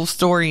whole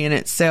story in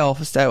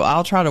itself. So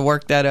I'll try to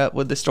work that up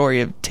with the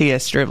story of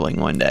T.S. Stribling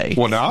one day.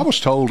 Well, now I was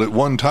told at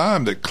one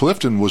time that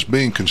Clifton was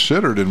being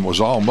considered and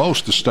was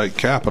almost the state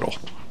capital.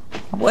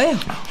 Well,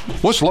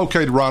 what's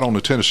located right on the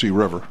Tennessee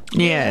River?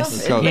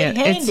 Yes,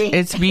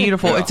 it's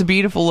beautiful. Yeah. It's a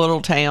beautiful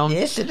little town.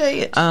 Yes, it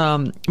is.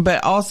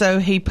 But also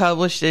he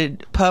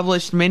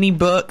published many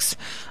books,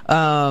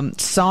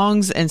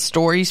 songs and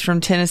stories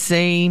from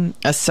Tennessee,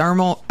 a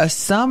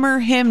summer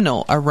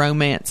hymnal, a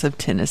romance of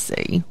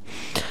Tennessee,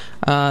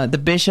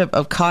 the Bishop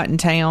of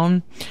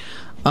Cottontown,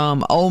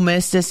 Old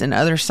Mistus and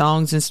other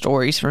songs and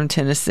stories from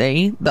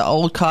Tennessee, the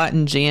Old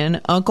Cotton Gin,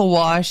 Uncle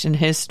Wash and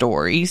his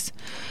stories.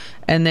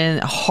 And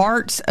then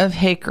Hearts of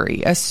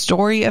Hickory, a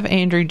story of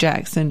Andrew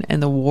Jackson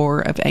and the War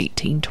of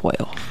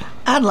 1812.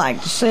 I'd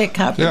like to see a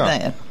copy of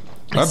that.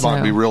 That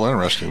might be real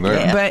interesting there.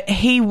 Yeah. But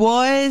he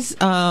was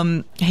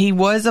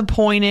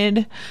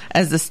appointed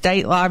as the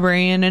state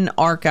librarian and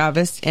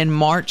archivist in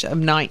March of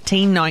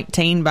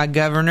 1919 by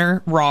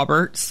Governor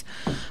Roberts.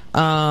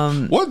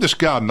 What did this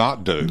guy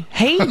not do?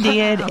 He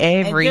did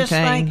everything. And just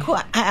think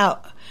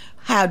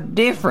how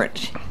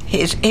different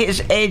his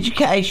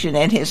education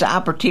and his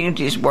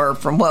opportunities were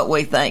from what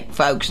we think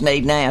folks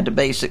need now to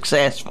be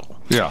successful.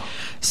 Yeah.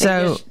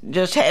 So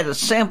just had a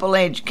simple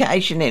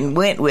education and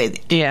went with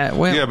it. Yeah.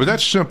 Well, yeah, but that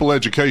simple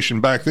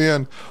education back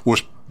then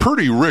was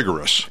pretty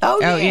rigorous. Oh,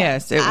 yeah.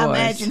 Yes, it was. I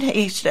imagine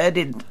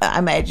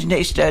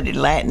he studied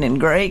Latin and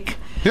Greek.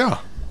 Yeah.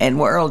 And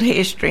world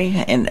history,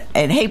 and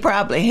he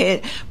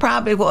probably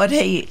what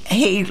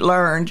he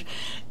learned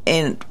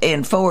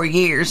in 4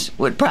 years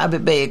would probably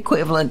be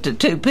equivalent to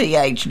 2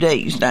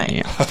 PhDs now.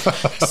 Yeah.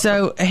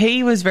 So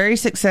he was very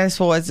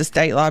successful as a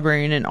state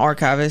librarian and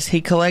archivist.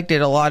 He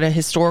collected a lot of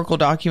historical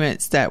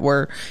documents that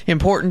were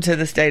important to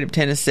the state of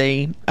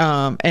Tennessee.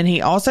 And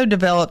he also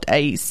developed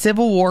a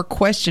Civil War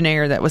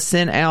questionnaire that was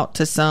sent out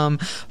to some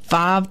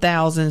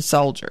 5,000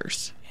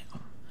 soldiers.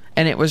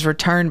 And it was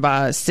returned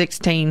by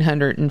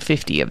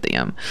 1,650 of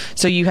them.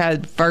 So you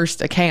had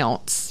first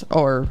accounts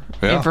or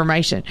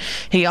information.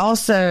 He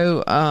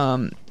also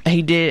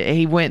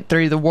He went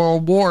through the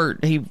World War.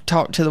 He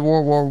talked to the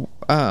World War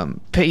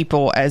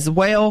people as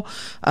well.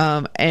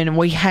 And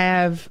we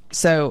have,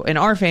 so in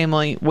our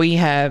family, we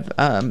have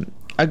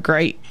a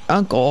great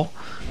uncle.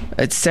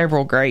 It's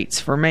several greats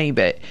for me,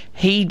 but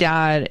he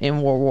died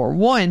in World War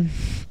One.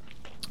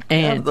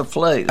 And of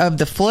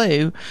the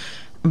flu.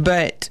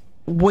 But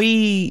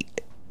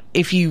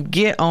if you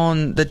get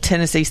on the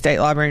Tennessee State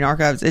Library and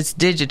Archives, it's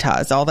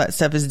digitized. All that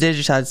stuff is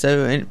digitized.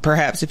 So and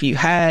perhaps if you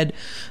had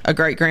a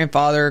great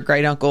grandfather, a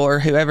great uncle, or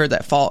whoever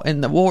that fought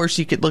in the wars,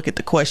 you could look at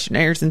the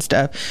questionnaires and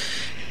stuff.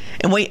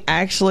 And we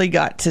actually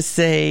got to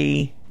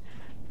see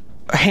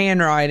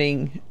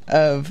handwriting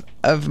of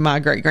my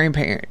great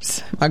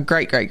grandparents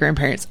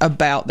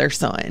about their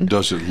son.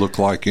 Does it look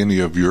like any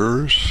of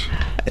yours?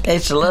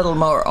 It's a little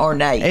more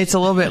ornate. It's a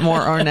little bit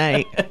more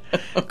ornate.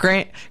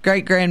 Great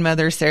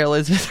grandmother Sarah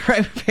Elizabeth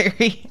wrote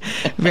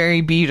very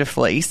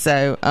beautifully.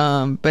 So,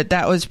 but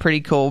that was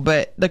pretty cool.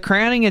 But the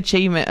crowning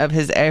achievement of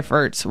his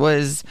efforts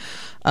was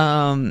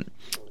getting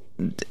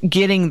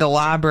the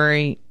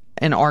library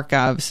and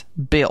archives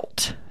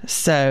built.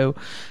 So,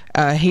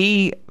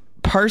 he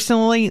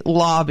personally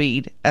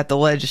lobbied at the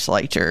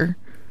legislature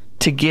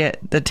to get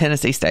the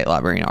Tennessee State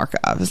Library and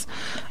Archives.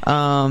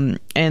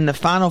 And the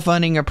final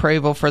funding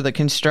approval for the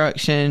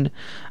construction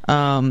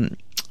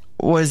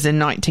was in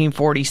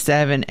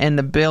 1947, and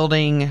the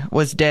building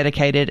was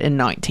dedicated in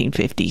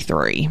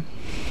 1953.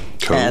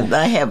 Cool. And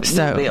they have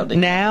a new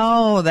building.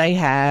 Now they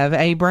have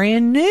a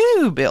brand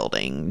new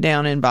building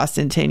down in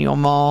Bicentennial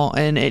Mall,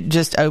 and it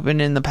just opened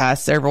in the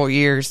past several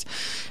years.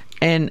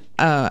 And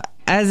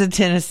as a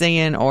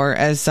Tennessean, or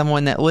as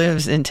someone that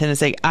lives in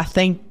Tennessee, I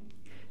think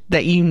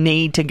that you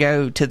need to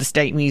go to the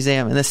State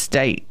Museum and the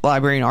State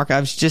Library and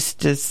Archives just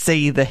to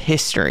see the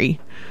history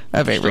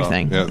of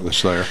everything. Yeah,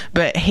 that's there.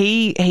 But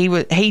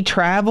he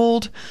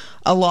traveled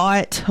a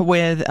lot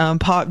with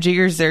Pop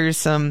Jiggers. There's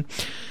some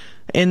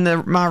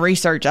in my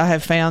research, I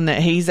have found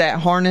that he's at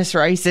harness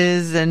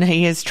races and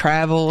he has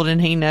traveled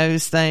and he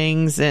knows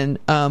things. And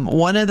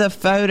one of the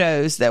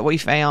photos that we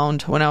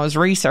found when I was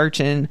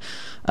researching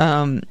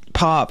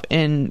Pop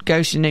in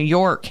Goshen, New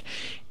York,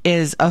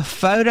 is a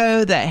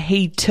photo that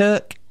he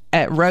took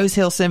at Rose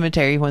Hill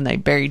Cemetery when they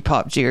buried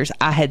Pop Jiggers.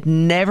 I had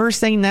never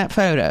seen that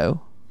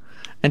photo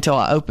until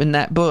I opened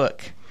that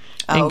book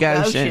in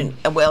Goshen.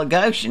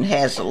 Goshen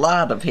has a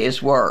lot of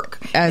his work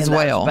as in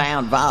well, those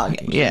bound volumes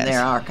in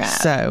their archives.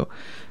 So,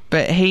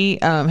 but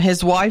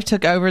his wife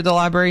took over the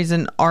libraries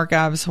and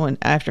archives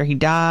after he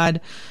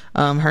died.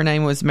 Her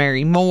name was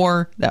Mary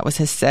Moore. That was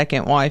his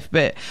second wife.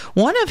 But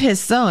one of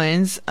his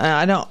sons,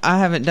 I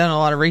haven't done a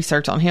lot of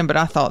research on him, but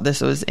I thought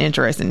this was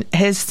interesting.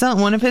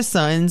 One of his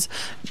sons,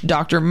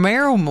 Dr.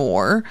 Merrill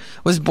Moore,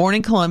 was born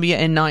in Columbia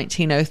in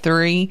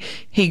 1903.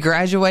 He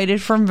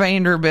graduated from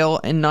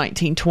Vanderbilt in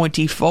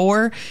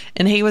 1924,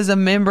 and he was a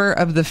member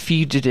of the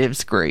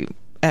Fugitives group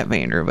at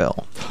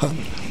Vanderbilt.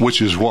 Which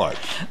is what?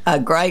 A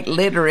great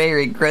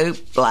literary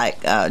group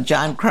like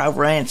John Crow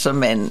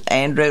Ransom and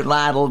Andrew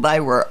Lytle. They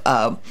were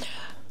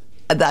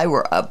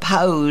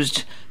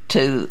opposed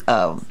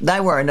to,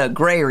 they were an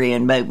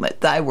agrarian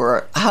movement. They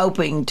were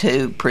hoping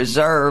to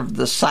preserve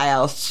the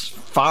South's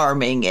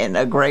farming and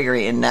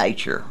agrarian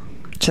nature.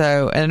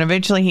 So, and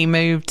eventually he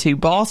moved to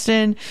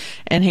Boston,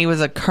 and he was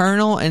a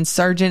colonel and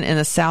surgeon in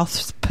the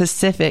South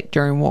Pacific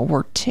during World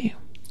War II.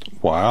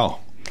 Wow.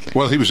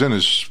 Well, he was in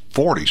his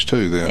 40s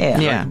too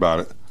then. Yeah. Think about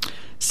it.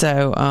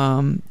 So,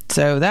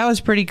 so that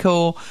was pretty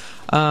cool.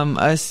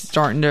 Us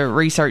starting to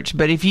research.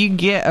 But if you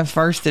get a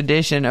first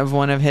edition of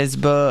one of his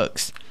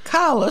books,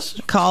 call us.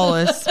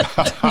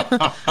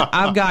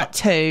 I've got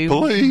two.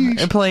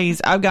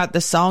 Please. I've got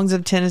the Songs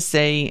of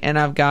Tennessee, and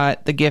I've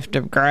got The Gift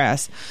of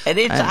Grass. And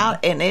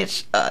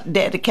it's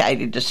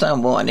dedicated to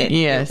someone.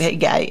 Yes.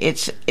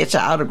 It's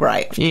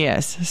autographed.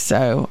 Yes.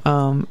 So,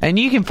 and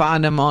you can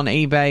find them on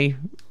eBay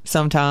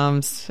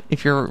sometimes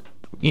if you're,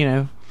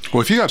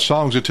 Well, if you got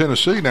Songs of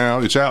Tennessee now,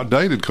 it's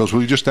outdated because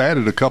we just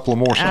added a couple of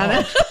more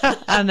songs.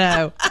 I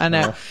know.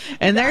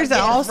 And there's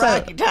also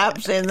Rocky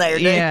Tops in there.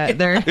 Yeah,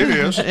 there it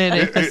is.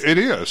 It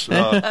is.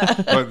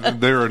 But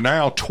there are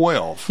now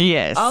 12.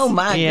 Yes. Oh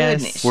my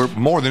goodness. We're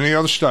more than any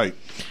other state.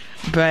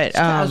 But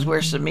because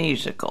we're so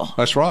musical.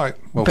 That's right.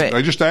 Well,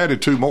 they just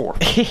added 2 more.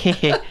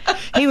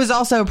 He was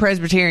also a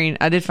Presbyterian.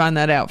 I did find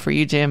that out for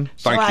you, Jim.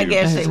 Thank you. I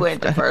guess he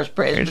went to First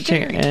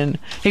Presbyterian. And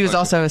he was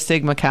also a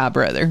Sigma Chi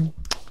brother.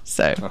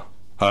 So.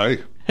 Hey,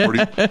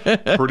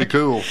 pretty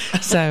cool.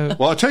 So,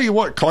 well, I'll tell you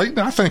what, Clayton,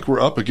 I think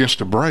we're up against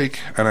a break,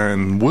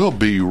 and we'll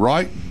be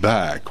right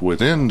back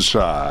with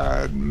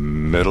Inside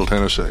Middle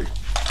Tennessee.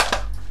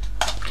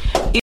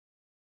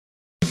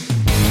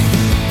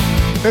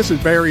 This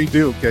is Barry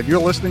Duke, and you're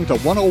listening to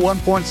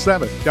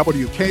 101.7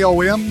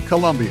 WKOM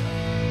Columbia.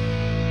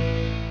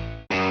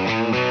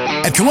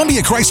 At At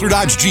Columbia Chrysler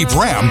Dodge Jeep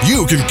Ram,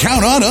 you can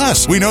count on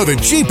us. We know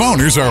that Jeep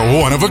owners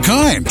are one of a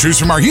kind. Choose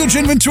from our huge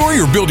inventory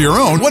or build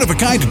your own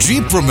one-of-a-kind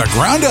Jeep from the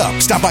ground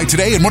up. Stop by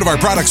today and one of our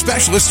product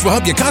specialists will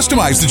help you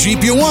customize the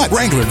Jeep you want.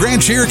 Wrangler,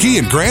 Grand Cherokee,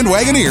 and Grand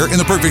Wagoneer in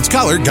the perfect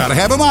color. Gotta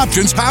have them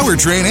options,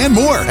 powertrain, and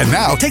more. And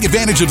now, take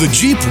advantage of the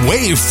Jeep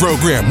Wave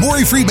program.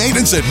 Worry-free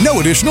maintenance at no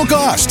additional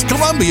cost.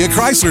 Columbia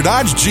Chrysler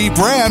Dodge Jeep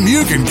Ram,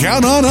 you can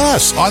count on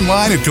us.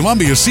 Online at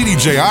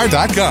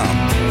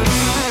ColumbiaCDJR.com.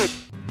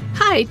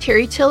 Hi,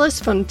 Terry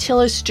Tillis from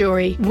Tillis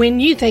Jewelry. When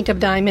you think of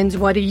diamonds,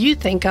 what do you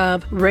think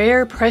of?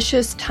 Rare,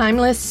 precious,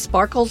 timeless,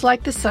 sparkles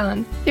like the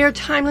sun. They are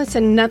timeless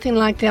and nothing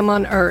like them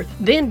on earth.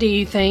 Then do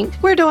you think,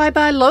 where do I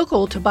buy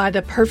local to buy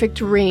the perfect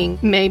ring?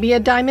 Maybe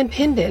a diamond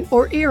pendant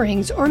or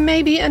earrings or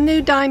maybe a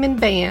new diamond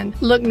band.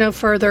 Look no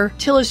further.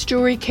 Tillis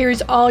Jewelry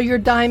carries all your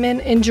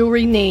diamond and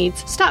jewelry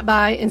needs. Stop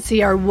by and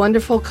see our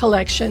wonderful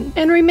collection.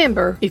 And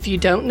remember, if you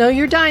don't know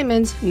your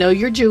diamonds, know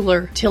your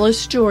jeweler.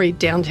 Tillis Jewelry,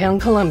 downtown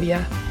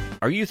Columbia.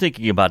 Are you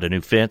thinking about a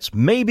new fence?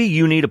 Maybe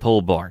you need a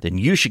pole barn. Then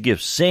you should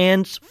give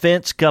Sands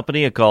Fence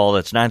Company a call.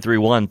 That's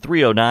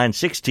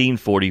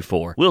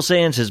 931-309-1644. Will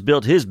Sands has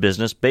built his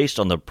business based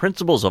on the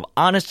principles of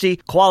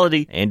honesty,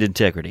 quality, and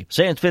integrity.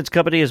 Sands Fence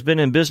Company has been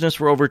in business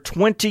for over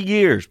 20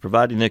 years,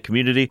 providing the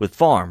community with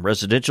farm,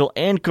 residential,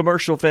 and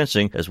commercial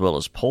fencing, as well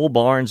as pole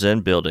barns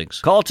and buildings.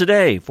 Call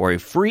today for a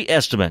free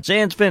estimate.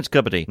 Sands Fence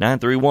Company,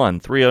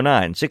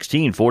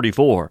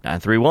 931-309-1644.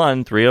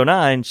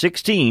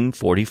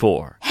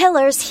 931-309-1644.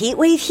 Heller's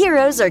Heatwave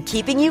Heroes are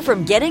keeping you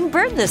from getting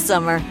burned this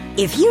summer.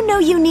 If you know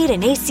you need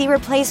an AC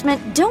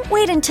replacement, don't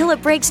wait until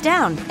it breaks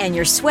down and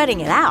you're sweating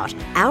it out.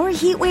 Our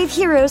Heatwave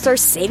Heroes are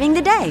saving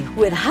the day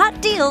with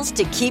hot deals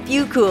to keep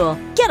you cool.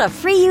 Get a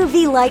free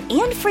UV light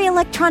and free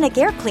electronic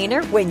air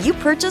cleaner when you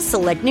purchase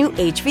select new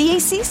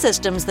HVAC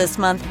systems this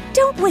month.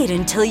 Don't wait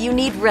until you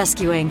need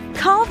rescuing.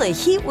 Call the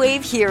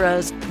Heatwave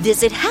Heroes.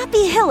 Visit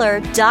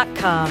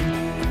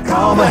happyhiller.com.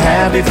 Call the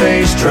Happy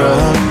Face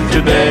Truck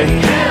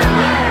today.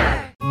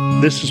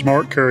 This is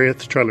Mark Curry at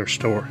the Trailer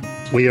Store.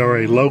 We are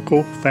a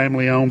local,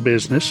 family-owned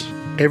business.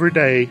 Every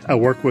day, I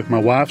work with my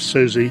wife,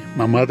 Susie,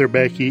 my mother,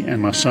 Becky,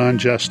 and my son,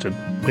 Justin.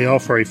 We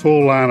offer a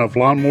full line of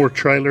lawnmower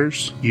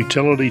trailers,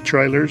 utility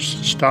trailers,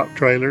 stock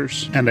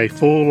trailers, and a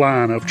full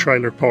line of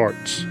trailer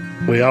parts.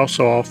 We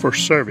also offer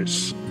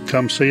service.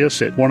 Come see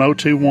us at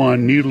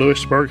 1021 New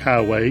Lewisburg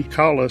Highway.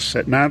 Call us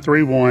at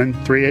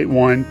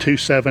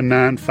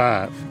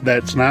 931-381-2795.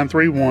 That's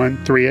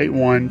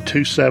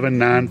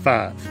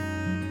 931-381-2795.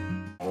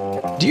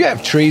 Do you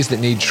have trees that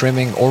need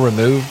trimming or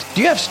removed?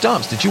 Do you have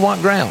stumps that you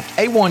want ground?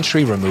 A1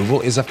 Tree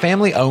Removal is a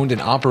family-owned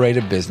and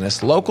operated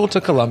business local to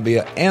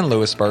Columbia and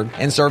Lewisburg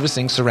and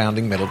servicing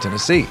surrounding Middle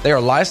Tennessee. They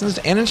are licensed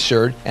and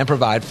insured and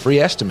provide free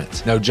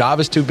estimates. No job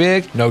is too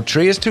big, no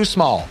tree is too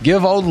small.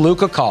 Give old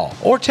Luke a call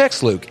or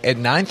text Luke at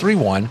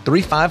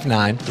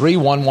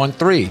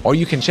 931-359-3113, or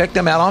you can check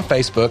them out on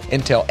Facebook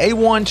and tell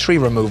A1 Tree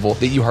Removal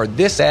that you heard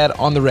this ad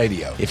on the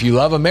radio. If you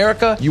love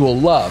America, you will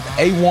love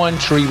A1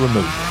 Tree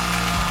Removal.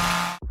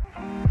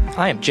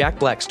 I am Jack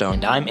Blackstone.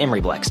 And I'm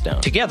Emery Blackstone.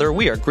 Together,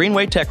 we are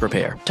Greenway Tech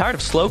Repair. Tired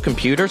of slow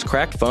computers,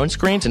 cracked phone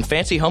screens, and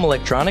fancy home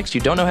electronics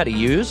you don't know how to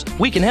use?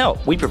 We can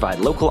help. We provide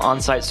local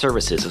on-site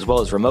services as well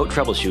as remote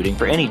troubleshooting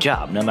for any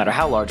job, no matter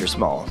how large or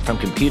small, from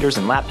computers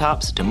and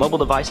laptops to mobile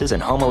devices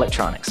and home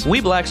electronics.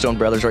 We Blackstone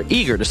brothers are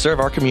eager to serve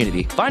our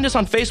community. Find us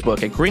on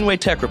Facebook at Greenway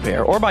Tech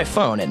Repair or by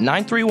phone at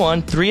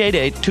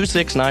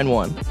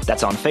 931-388-2691.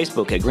 That's on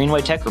Facebook at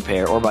Greenway Tech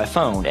Repair or by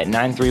phone at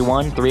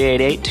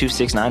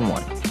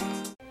 931-388-2691.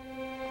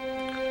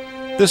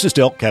 This is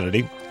Delk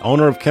Kennedy,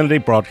 owner of Kennedy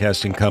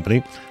Broadcasting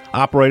Company,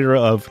 operator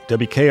of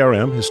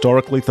WKRM,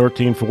 historically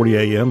 1340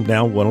 AM,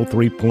 now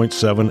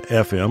 103.7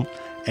 FM,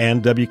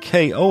 and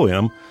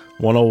WKOM,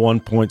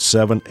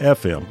 101.7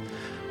 FM.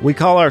 We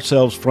call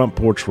ourselves Front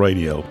Porch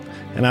Radio,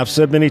 and I've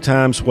said many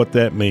times what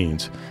that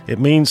means. It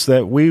means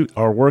that we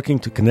are working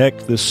to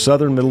connect this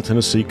southern Middle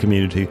Tennessee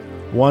community,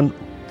 one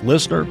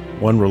listener,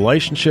 one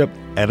relationship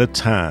at a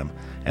time.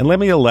 And let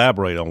me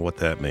elaborate on what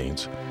that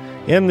means.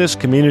 In this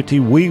community,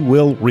 we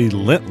will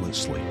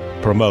relentlessly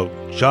promote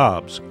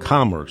jobs,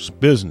 commerce,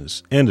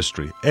 business,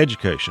 industry,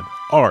 education,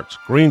 arts,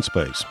 green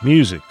space,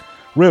 music,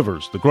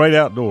 rivers, the great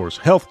outdoors,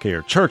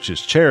 healthcare,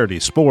 churches,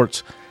 charities,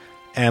 sports,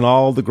 and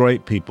all the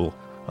great people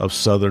of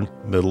southern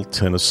Middle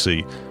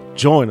Tennessee.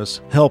 Join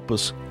us, help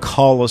us,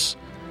 call us.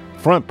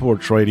 Front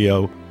Porch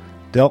Radio,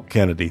 Delk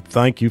Kennedy,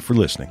 thank you for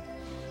listening.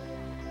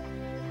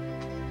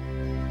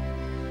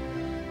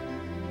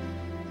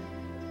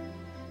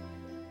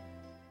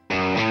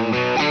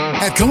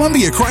 At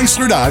Columbia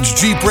Chrysler Dodge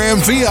Jeep Ram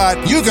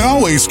Fiat, you can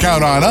always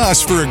count on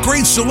us for a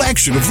great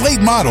selection of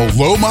late model,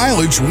 low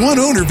mileage, one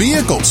owner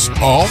vehicles.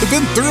 All have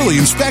been thoroughly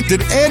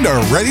inspected and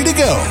are ready to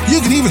go.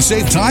 You can even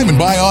save time and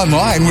buy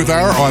online with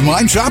our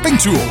online shopping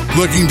tool.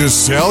 Looking to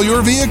sell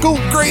your vehicle?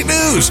 Great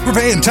news! We're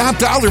paying top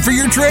dollar for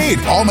your trade.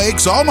 All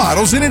makes, all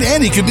models, and in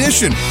any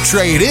condition.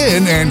 Trade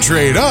in and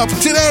trade up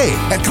today.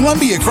 At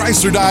Columbia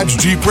Chrysler Dodge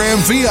Jeep Ram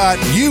Fiat,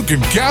 you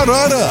can count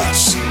on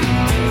us.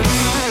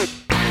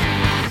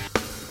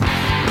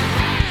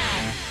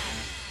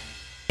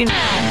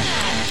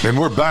 And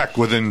we're back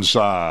with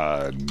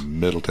Inside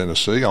Middle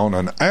Tennessee on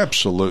an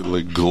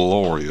absolutely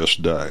glorious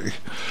day.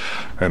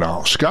 And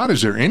Scott,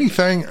 is there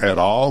anything at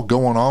all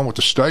going on with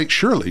the state?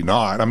 Surely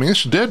not. I mean,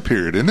 it's a dead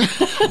period, isn't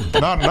it?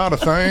 not a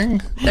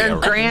thing. Their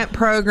grant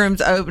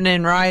programs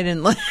opening right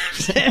and left.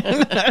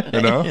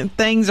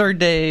 Things are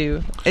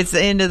due. It's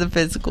the end of the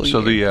fiscal year.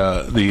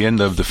 So the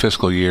end of the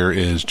fiscal year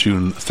is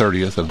June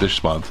 30th of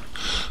this month.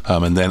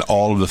 And then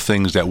all of the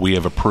things that we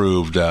have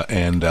approved,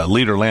 and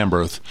Leader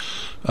Lamberth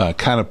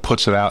kind of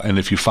puts it out, and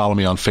if you follow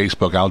me on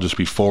Facebook, I'll just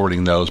be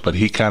forwarding those, but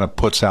he kind of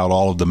puts out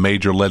all of the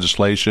major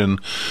legislation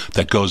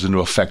that goes into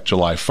effect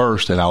July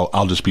 1st, and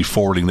I'll just be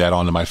forwarding that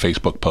onto my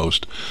Facebook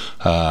post.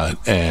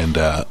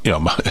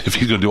 If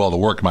he's going to do all the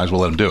work, might as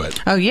well let him do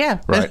it. Oh, yeah.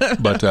 Right.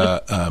 But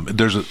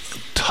there's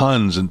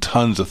tons and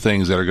tons of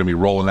things that are going to be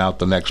rolling out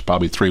the next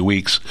probably 3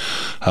 weeks.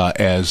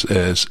 As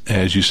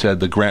you said,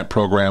 the grant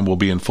program will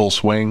be in full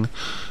swing.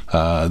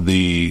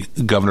 The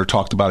governor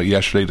talked about it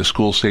yesterday. The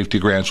school safety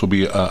grants will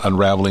be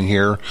unraveling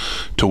here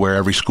to where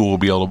every school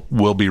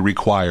will be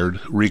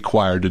required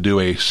to do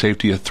a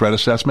safety threat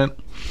assessment,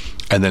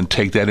 and then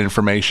take that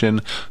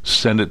information,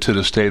 send it to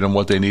the state on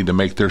what they need to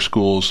make their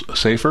schools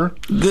safer.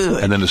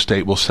 Good. And then the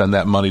state will send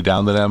that money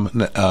down to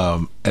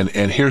them.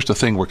 And here's the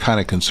thing we're kind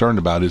of concerned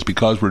about is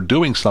because we're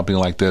doing something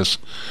like this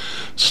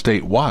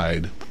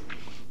statewide,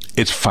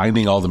 it's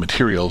finding all the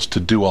materials to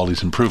do all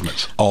these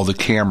improvements, all the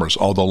cameras,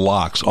 all the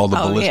locks, all the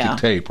ballistic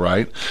tape,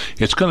 right?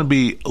 It's going to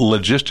be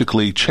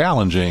logistically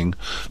challenging,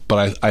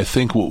 but I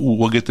think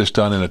we'll get this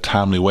done in a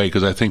timely way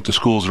because I think the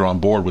schools are on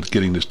board with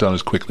getting this done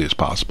as quickly as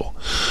possible.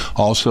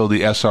 Also,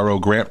 the SRO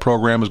grant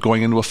program is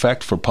going into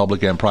effect for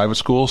public and private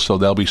schools, so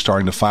they'll be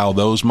starting to file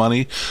those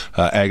money.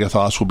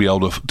 Agathos will be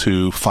able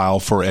to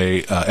file for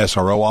a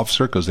SRO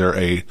officer because they're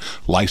a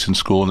licensed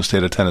school in the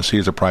state of Tennessee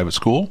as a private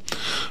school.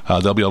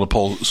 They'll be able to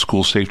pull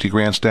school safety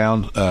grants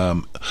down.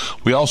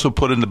 We also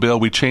put in the bill,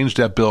 we changed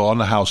that bill on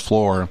the House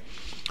floor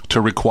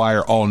to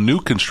require all new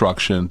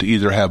construction to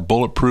either have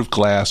bulletproof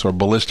glass or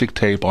ballistic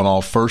tape on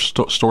all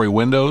first-story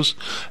windows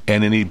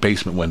and any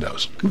basement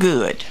windows.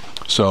 Good.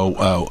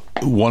 So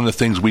one of the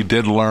things we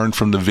did learn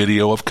from the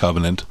video of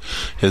Covenant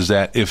is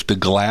that if the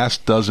glass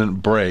doesn't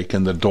break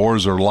and the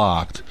doors are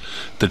locked,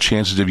 the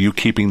chances of you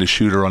keeping the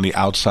shooter on the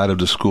outside of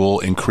the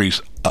school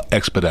increase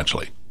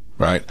exponentially.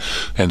 Right.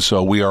 And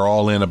so we are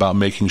all in about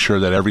making sure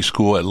that every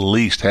school at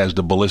least has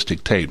the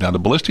ballistic tape. Now, the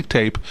ballistic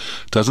tape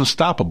doesn't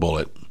stop a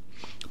bullet,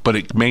 but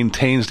it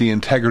maintains the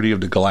integrity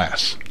of the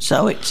glass.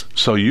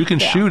 So you can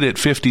shoot it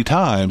 50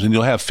 times and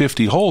you'll have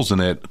 50 holes in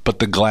it, but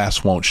the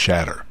glass won't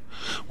shatter,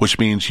 which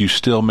means you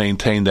still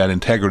maintain that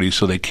integrity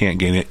so they can't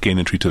gain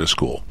entry to the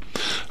school.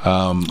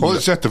 Well,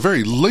 it's at the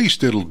very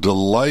least it'll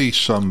delay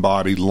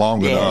somebody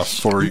long enough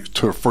for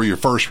your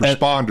first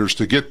responders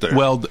to get there.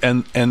 Well,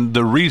 and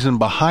the reason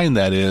behind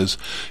that is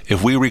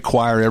if we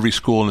require every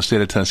school in the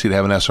state of Tennessee to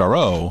have an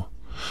SRO,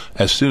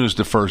 as soon as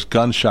the first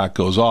gunshot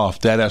goes off,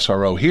 that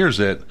SRO hears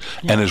it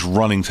and is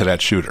running to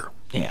that shooter.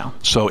 Yeah.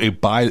 So it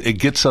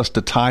gets us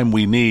the time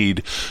we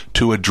need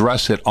to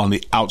address it on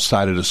the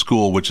outside of the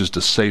school, which is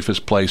the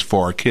safest place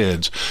for our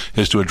kids,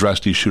 is to address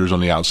these shooters on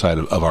the outside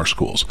of our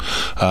schools.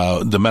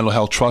 The Mental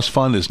Health Trust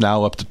Fund is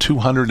now up to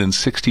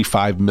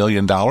 $265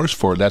 million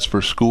that's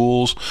for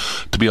schools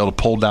to be able to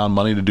pull down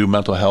money to do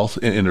mental health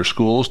in their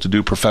schools, to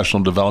do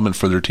professional development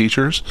for their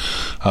teachers.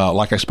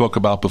 Like I spoke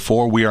about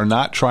before, we are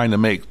not trying to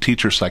make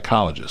teachers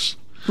psychologists.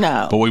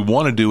 No. What we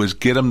want to do is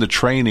get them the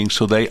training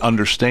so they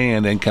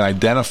understand and can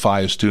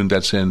identify a student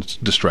that's in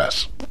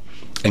distress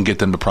and get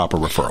them the proper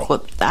referral.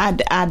 Well,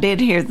 I did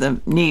hear the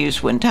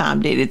news when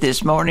Tom did it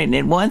this morning,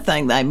 and one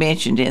thing they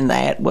mentioned in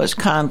that was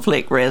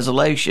conflict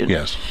resolution.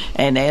 Yes.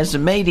 And as a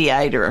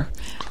mediator,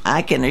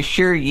 I can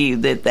assure you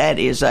that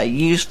is a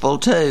useful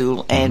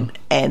tool, and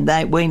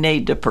that we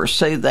need to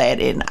pursue that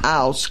in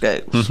all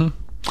schools. Mm-hmm.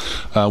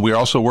 We're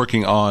also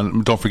working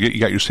on, don't forget,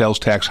 you got your sales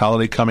tax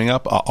holiday coming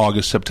up,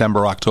 August,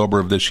 September, October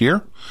of this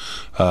year.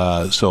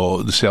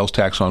 So the sales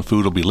tax on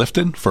food will be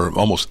lifted for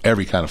almost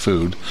every kind of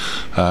food.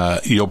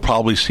 You'll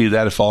probably see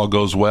that if all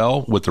goes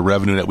well with the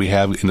revenue that we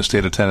have in the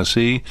state of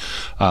Tennessee.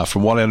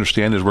 From what I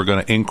understand is we're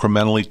going to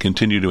incrementally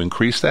continue to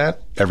increase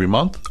that every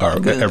month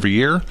or every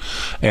year.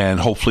 And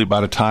hopefully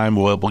by the time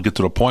we'll get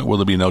to the point where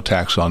there'll be no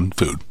tax on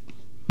food.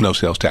 No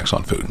sales tax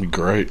on food.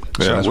 Great.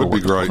 Yeah, it would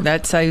be great.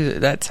 That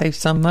saves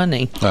some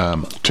money.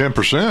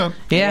 10%.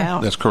 Yeah.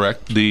 That's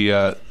correct.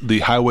 The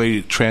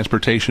highway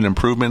transportation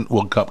improvement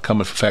will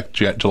come into effect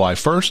July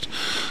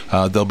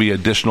 1st. There'll be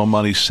additional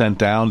money sent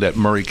down that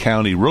Murray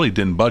County really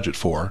didn't budget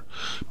for,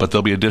 but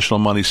there'll be additional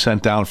money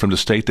sent down from the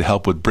state to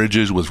help with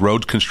bridges, with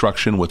road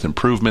construction, with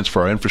improvements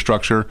for our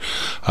infrastructure.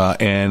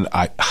 And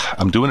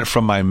I'm doing it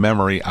from my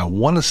memory. I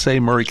want to say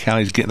Murray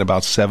County's getting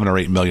about $7 or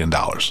 $8 million.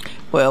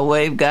 Well,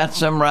 we've got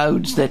some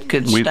roads that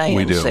could stand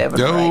we do. $7 or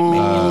 $8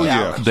 million.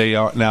 Yeah. They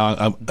are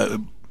now.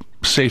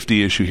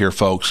 Safety issue here,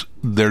 folks.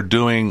 They're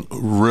doing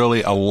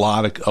really a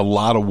lot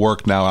of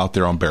work now out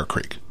there on Bear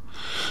Creek.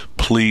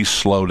 Please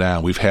slow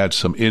down. We've had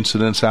some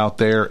incidents out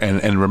there,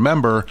 and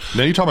remember.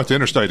 Now you're talking about the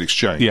interstate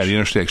exchange. Yeah, the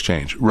interstate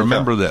exchange.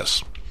 Remember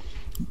this.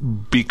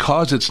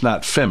 because it's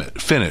not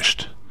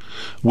finished,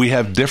 we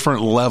have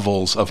different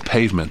levels of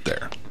pavement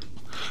there.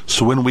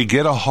 So when we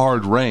get a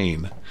hard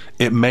rain,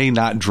 it may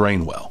not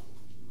drain well.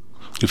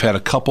 We've had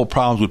a couple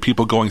problems with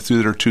people going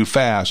through that are too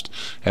fast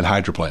and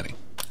hydroplaning.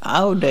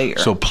 Oh, dear.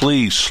 So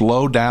please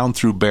slow down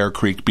through Bear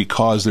Creek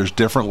because there's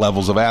different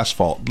levels of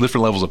asphalt,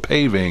 different levels of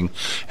paving,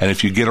 and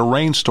if you get a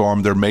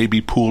rainstorm, there may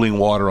be pooling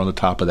water on the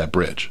top of that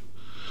bridge.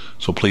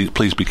 So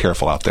please be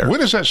careful out there.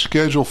 When is that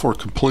scheduled for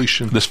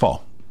completion? This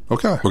fall.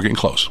 Okay. We're getting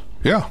close.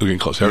 Yeah. We're getting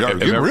close.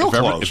 Real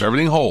close. If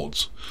everything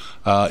holds.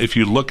 If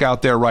you look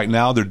out there right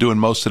now, they're doing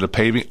most of the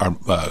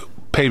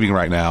paving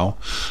right now.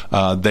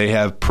 They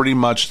have pretty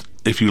much,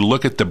 if you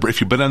look at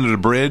if you've been under the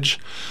bridge,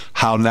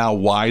 how now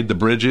wide the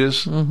bridge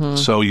is,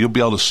 so you'll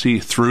be able to see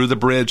through the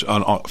bridge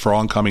for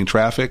oncoming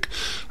traffic.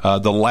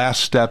 The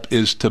last step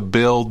is to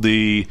build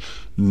the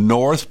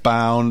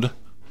northbound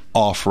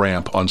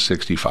off-ramp on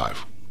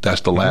 65.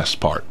 That's the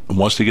last part. And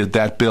once they get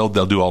that built,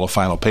 they'll do all the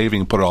final paving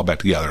and put it all back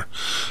together.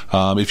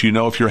 If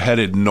you're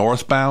headed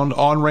northbound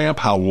on-ramp,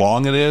 how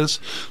long it is,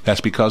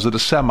 that's because of the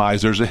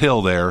semis. There's a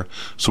hill there,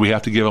 so we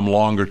have to give them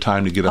longer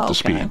time to get up to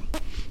speed.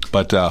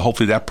 But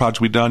hopefully that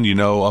project will be done.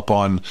 Up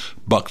on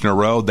Buckner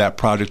Road, that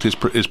project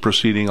is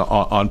proceeding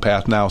on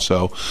path now.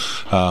 So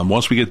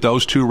once we get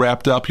those two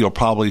wrapped up, you'll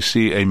probably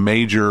see a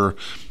major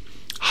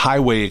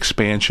highway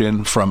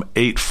expansion from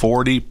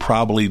 840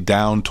 probably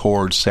down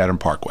towards Saturn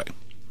Parkway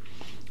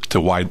to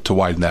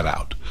widen that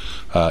out.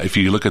 If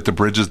you look at the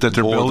bridges that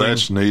they're building,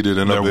 that's needed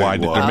in a big way.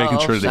 They're making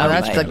sure so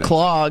that's the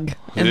clog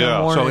in the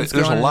morning. So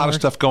there's a lot of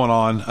stuff going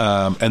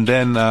on. And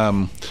then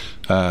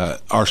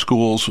our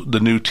schools, the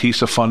new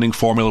TISA funding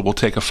formula will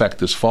take effect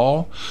this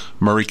fall.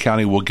 Murray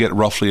County will get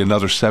roughly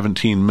another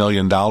 $17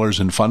 million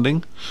in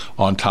funding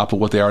on top of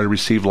what they already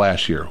received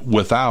last year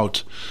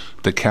without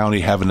the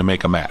county having to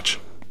make a match,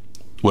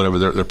 whatever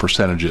their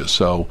percentage is.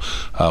 So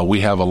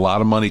we have a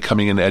lot of money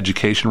coming into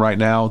education right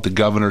now. The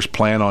governor's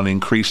plan on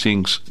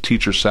increasing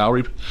teacher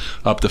salary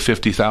up to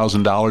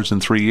 $50,000 in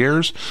 3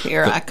 years.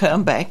 Here I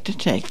come back to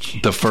teach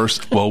you.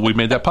 We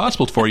made that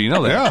possible for you. You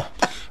know that.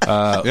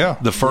 Yeah.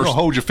 The first, you'll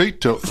hold your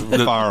feet to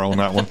the fire on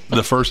that one.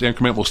 The first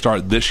increment will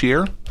start this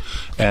year,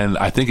 and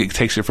I think it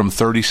takes it from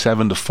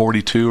 37 to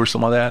 42 or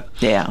something like that.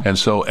 Yeah. And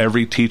so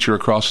every teacher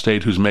across the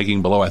state who's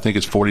making below, I think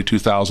it's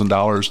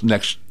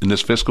 $42,000 in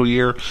this fiscal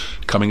year,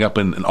 coming up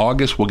in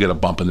August, will get a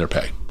bump in their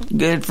pay.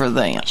 Good for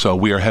them. So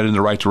we are headed in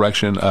the right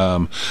direction.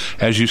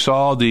 As you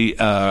saw,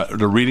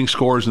 the reading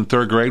scores in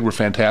third grade were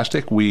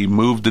fantastic. We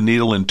moved the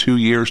needle in 2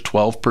 years,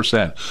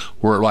 12%.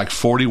 We're at like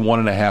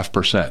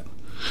 41.5%.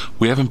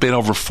 We haven't been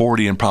over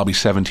 40 in probably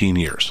 17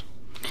 years.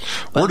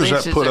 Where does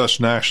that put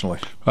us nationally?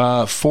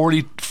 41,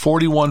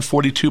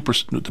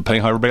 42%,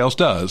 depending how everybody else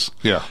does.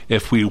 Yeah.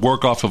 If we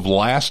work off of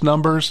last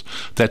numbers,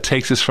 that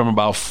takes us from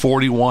about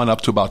 41 up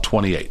to about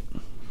 28.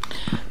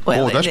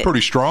 Well, that's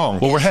pretty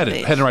strong. Well, we're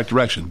headed in the right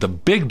direction. The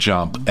big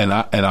jump, and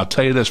I'll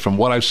tell you this, from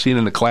what I've seen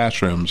in the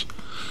classrooms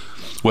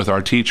with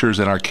our teachers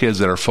and our kids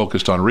that are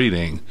focused on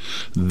reading,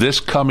 this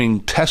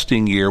coming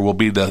testing year will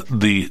be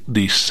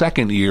the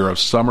second year of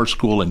summer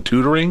school and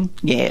tutoring.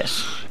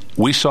 Yes.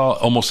 We saw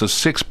almost a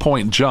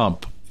 6-point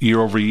jump year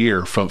over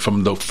year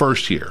from the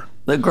first year.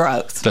 The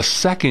growth. The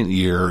second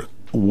year,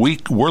 we're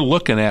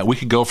looking at, we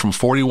could go from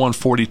 41,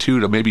 42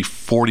 to maybe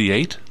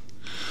 48.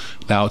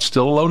 Now, it's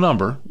still a low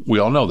number. We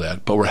all know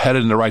that, but we're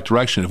headed in the right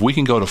direction. If we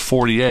can go to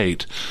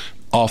 48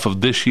 off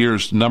of this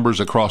year's numbers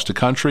across the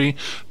country,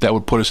 that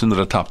would put us into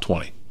the top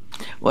 20.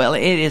 Well,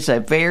 it is a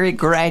very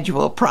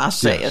gradual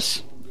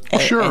process. Yes.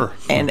 Sure.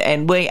 And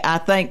I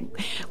think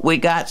we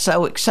got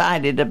so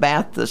excited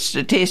about the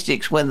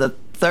statistics when the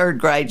third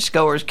grade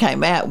scores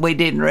came out, we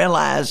didn't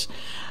realize,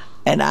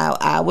 and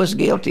I was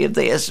guilty of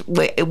this,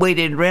 we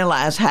didn't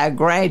realize how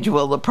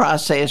gradual the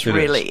process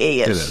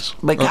really is. It is.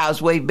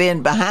 Because we've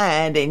been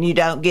behind, and you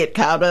don't get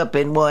caught up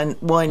in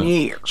one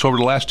year. So over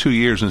the last 2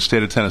 years in the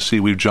state of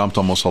Tennessee, we've jumped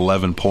almost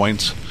 11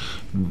 points.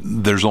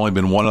 There's only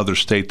been one other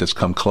state that's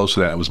come close to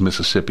that. It was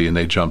Mississippi, and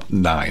they jumped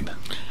 9.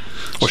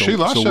 Well,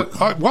 Sheila,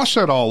 I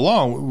said all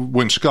along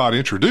when Scott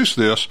introduced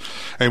this,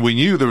 and we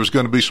knew there was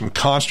going to be some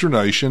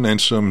consternation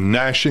and some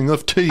gnashing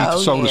of teeth,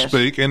 to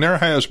speak, and there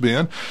has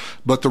been,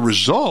 but the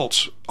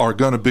results are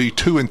going to be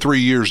 2 and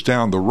 3 years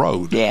down the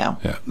road. Yeah.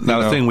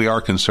 Now, the thing we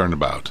are concerned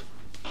about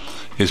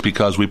is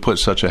because we put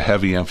such a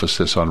heavy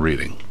emphasis on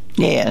reading.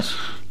 Yes.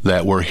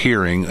 That we're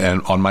hearing,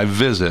 and on my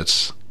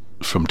visits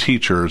from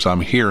teachers,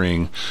 I'm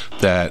hearing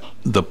that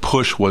the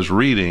push was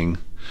reading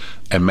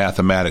and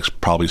mathematics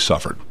probably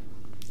suffered.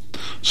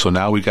 So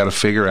now we've got to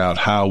figure out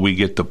how we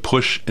get the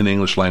push in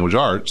English language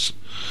arts,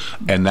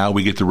 and now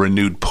we get the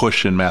renewed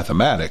push in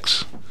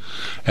mathematics.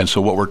 And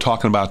so what we're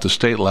talking about at the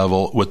state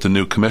level with the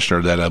new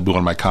commissioner, that one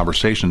of my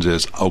conversations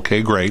is,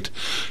 okay, great.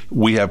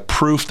 We have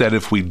proof that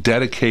if we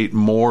dedicate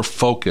more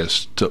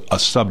focus to a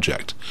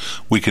subject,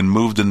 we can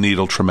move the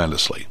needle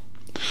tremendously.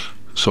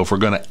 So if we're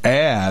going to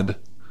add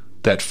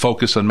that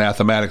focus on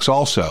mathematics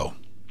also,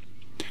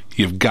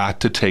 you've got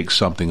to take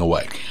something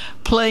away.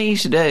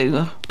 Please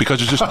do.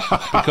 Because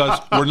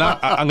we're not,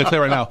 I'm going to tell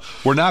you right now,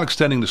 we're not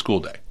extending the school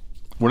day.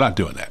 We're not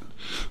doing that.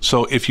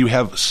 So if you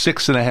have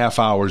 6.5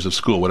 hours of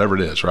school, whatever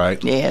it is,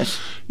 right? Yes.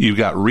 You've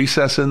got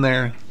recess in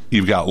there.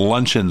 You've got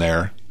lunch in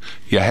there.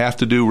 You have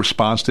to do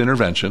response to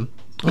intervention.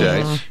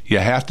 Okay. Mm-hmm. You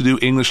have to do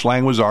English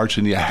language arts,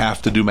 and you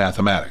have to do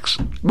mathematics.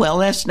 Well,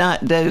 let's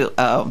not do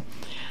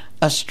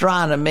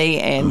astronomy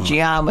and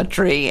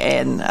geometry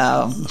and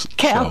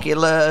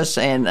calculus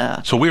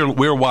So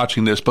we're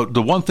watching this, but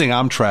the one thing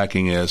I'm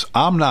tracking is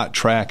I am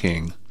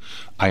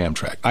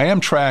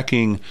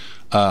tracking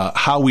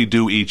how we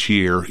do each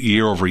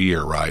year over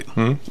year, right?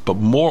 Mm-hmm. But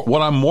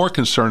what I'm more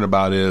concerned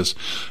about is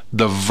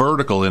the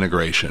vertical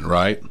integration,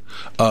 right?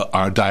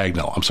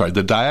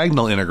 The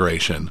diagonal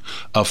integration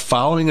of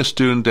following a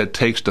student that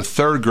takes the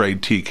 3rd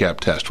grade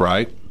TCAP test,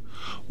 right?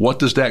 What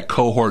does that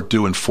cohort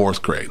do in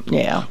 4th grade?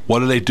 Yeah. What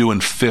do they do in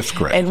 5th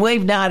grade? And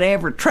we've not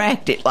ever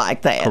tracked it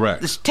like that.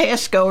 Correct. The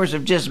test scores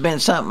have just been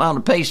something on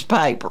a piece of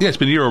paper. Yeah, it's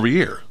been year over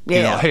year. Yeah.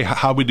 You know, hey,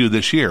 how we do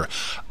this year?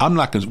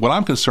 What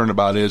I'm concerned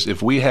about is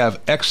if we have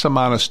X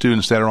amount of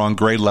students that are on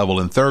grade level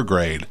in 3rd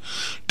grade,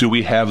 do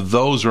we have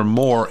those or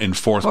more in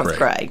 4th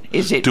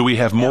grade? Do we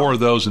have more of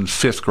those in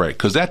 5th grade?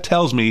 Because that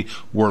tells me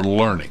we're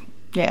learning.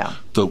 Yeah.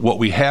 What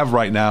we have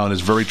right now, and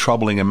is very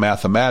troubling in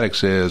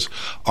mathematics, is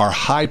our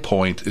high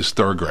point is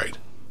 3rd grade.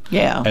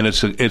 Yeah. And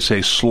it's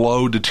a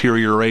slow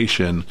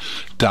deterioration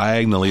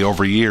diagonally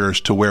over years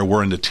to where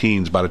we're in the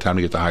teens by the time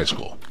we get to high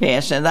school.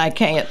 Yes, and they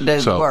can't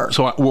do the work.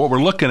 So what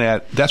we're looking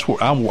at, that's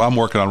what I'm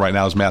working on right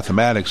now is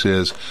mathematics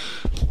is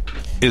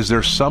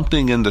there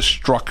something in the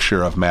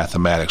structure of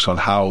mathematics on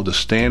how the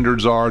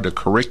standards are, the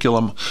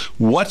curriculum,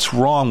 what's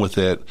wrong with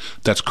it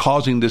that's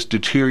causing this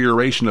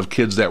deterioration of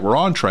kids that were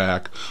on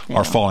track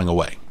are falling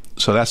away.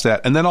 So that's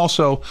that. And then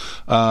also,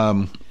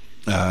 Scott,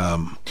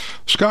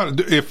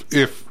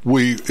 if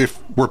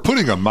we're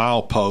putting a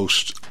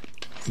milepost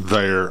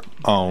there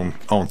on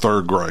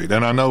 3rd grade,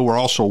 and I know we're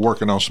also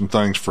working on some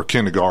things for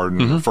kindergarten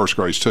and 1st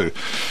grades too.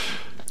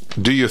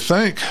 Do you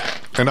think,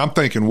 and I'm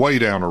thinking way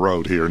down the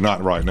road here,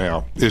 not right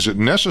now, is it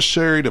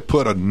necessary to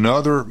put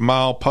another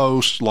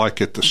milepost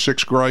like at the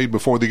 6th grade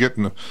before they get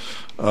in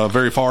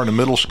very far into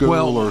middle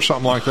school or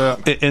something like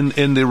that? In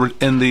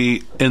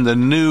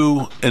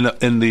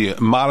the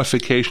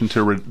modification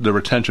to the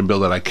retention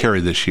bill that I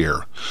carry this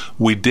year,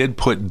 we did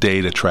put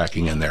data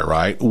tracking in there,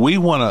 right? We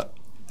want to.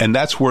 And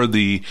that's where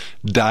the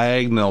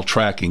diagonal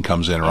tracking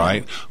comes in,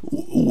 right?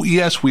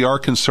 Yes, we are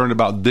concerned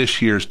about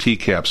this year's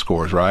TCAP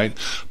scores, right?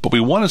 But we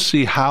want to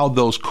see how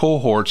those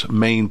cohorts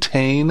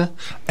maintain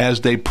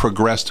as they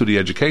progress through the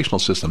educational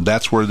system.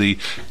 That's where the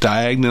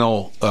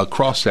diagonal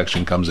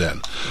cross-section comes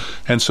in.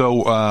 And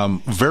so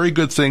very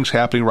good things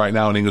happening right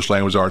now in English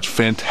language arts.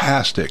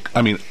 Fantastic.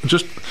 I mean,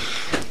 just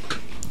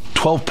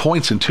 12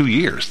 points in 2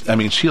 years. I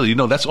mean, Sheila, you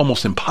know, that's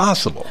almost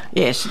impossible.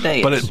 Yes, it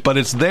is. But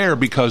it's there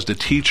because the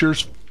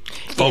teachers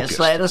focused. Yes,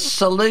 let us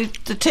salute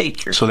the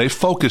teachers. So they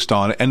focused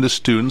on it, and the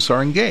students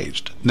are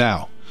engaged.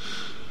 Now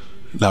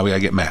we got to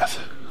get math.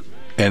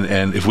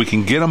 And if we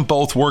can get them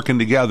both working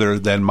together,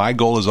 then my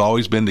goal has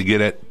always been to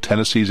get at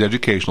Tennessee's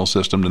educational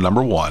system to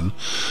number 1.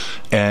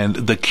 And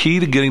the key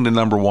to getting to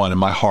number 1 in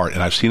my heart,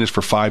 and I've seen this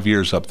for 5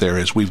 years up there,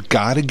 is we've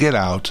got to get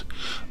out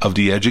of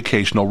the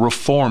educational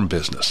reform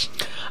business.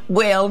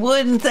 Well,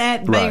 wouldn't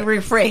that be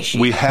refreshing?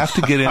 We have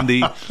to get in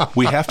the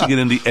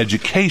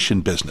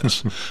education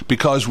business,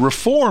 because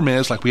reform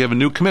is like we have a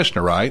new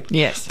commissioner, right?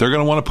 Yes. They're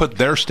going to want to put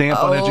their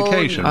stamp on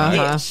education, right?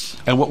 Yes.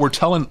 And what we've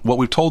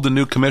told the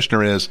new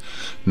commissioner is,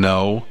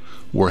 no,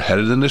 we're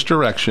headed in this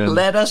direction.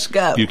 Let us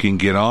go. You can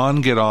get on,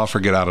 get off, or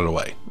get out of the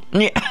way.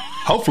 Yeah.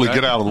 Hopefully,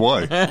 get out of the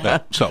way. Yeah.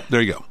 So there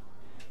you go.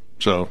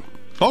 So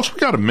we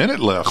got a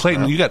minute left.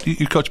 Clayton,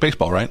 you coach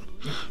baseball, right?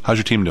 How's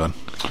your team doing?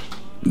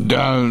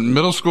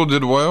 Middle school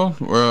did well.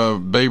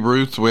 Babe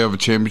Ruth, we have a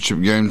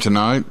championship game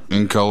tonight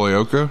in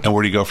Culleoka. And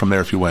where do you go from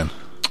there if you win?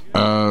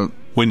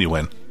 When you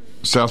win?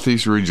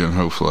 Southeast region,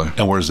 hopefully.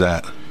 And where's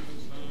that?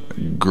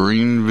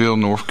 Greenville,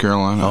 North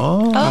Carolina.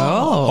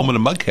 Oh. Home of the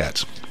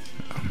Mudcats.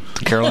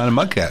 The Carolina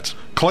Mudcats.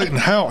 Clayton,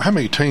 how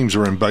many teams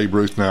are in Babe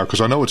Ruth now?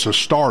 Because I know it's a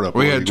startup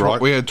league, right?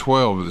 We had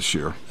 12 this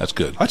year. That's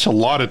good. That's a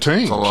lot of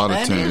teams. That's a lot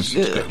of teams.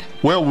 Is good.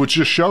 Well, which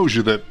just shows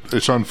you that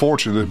it's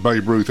unfortunate that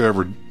Babe Ruth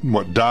ever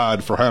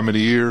died for how many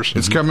years?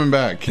 It's coming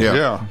back.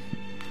 Yeah.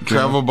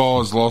 Travel ball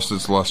has lost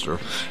its luster.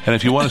 And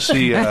if you want to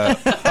see... His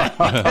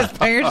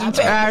parents are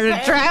tired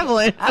of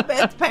traveling. I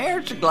bet the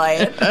parents are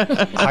glad.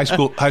 High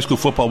school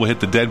football will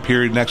hit the dead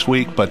period next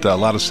week, but a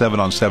lot of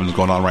 7-on-7s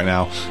going on right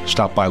now.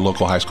 Stop by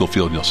local high school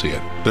field and you'll see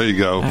it. There you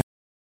go.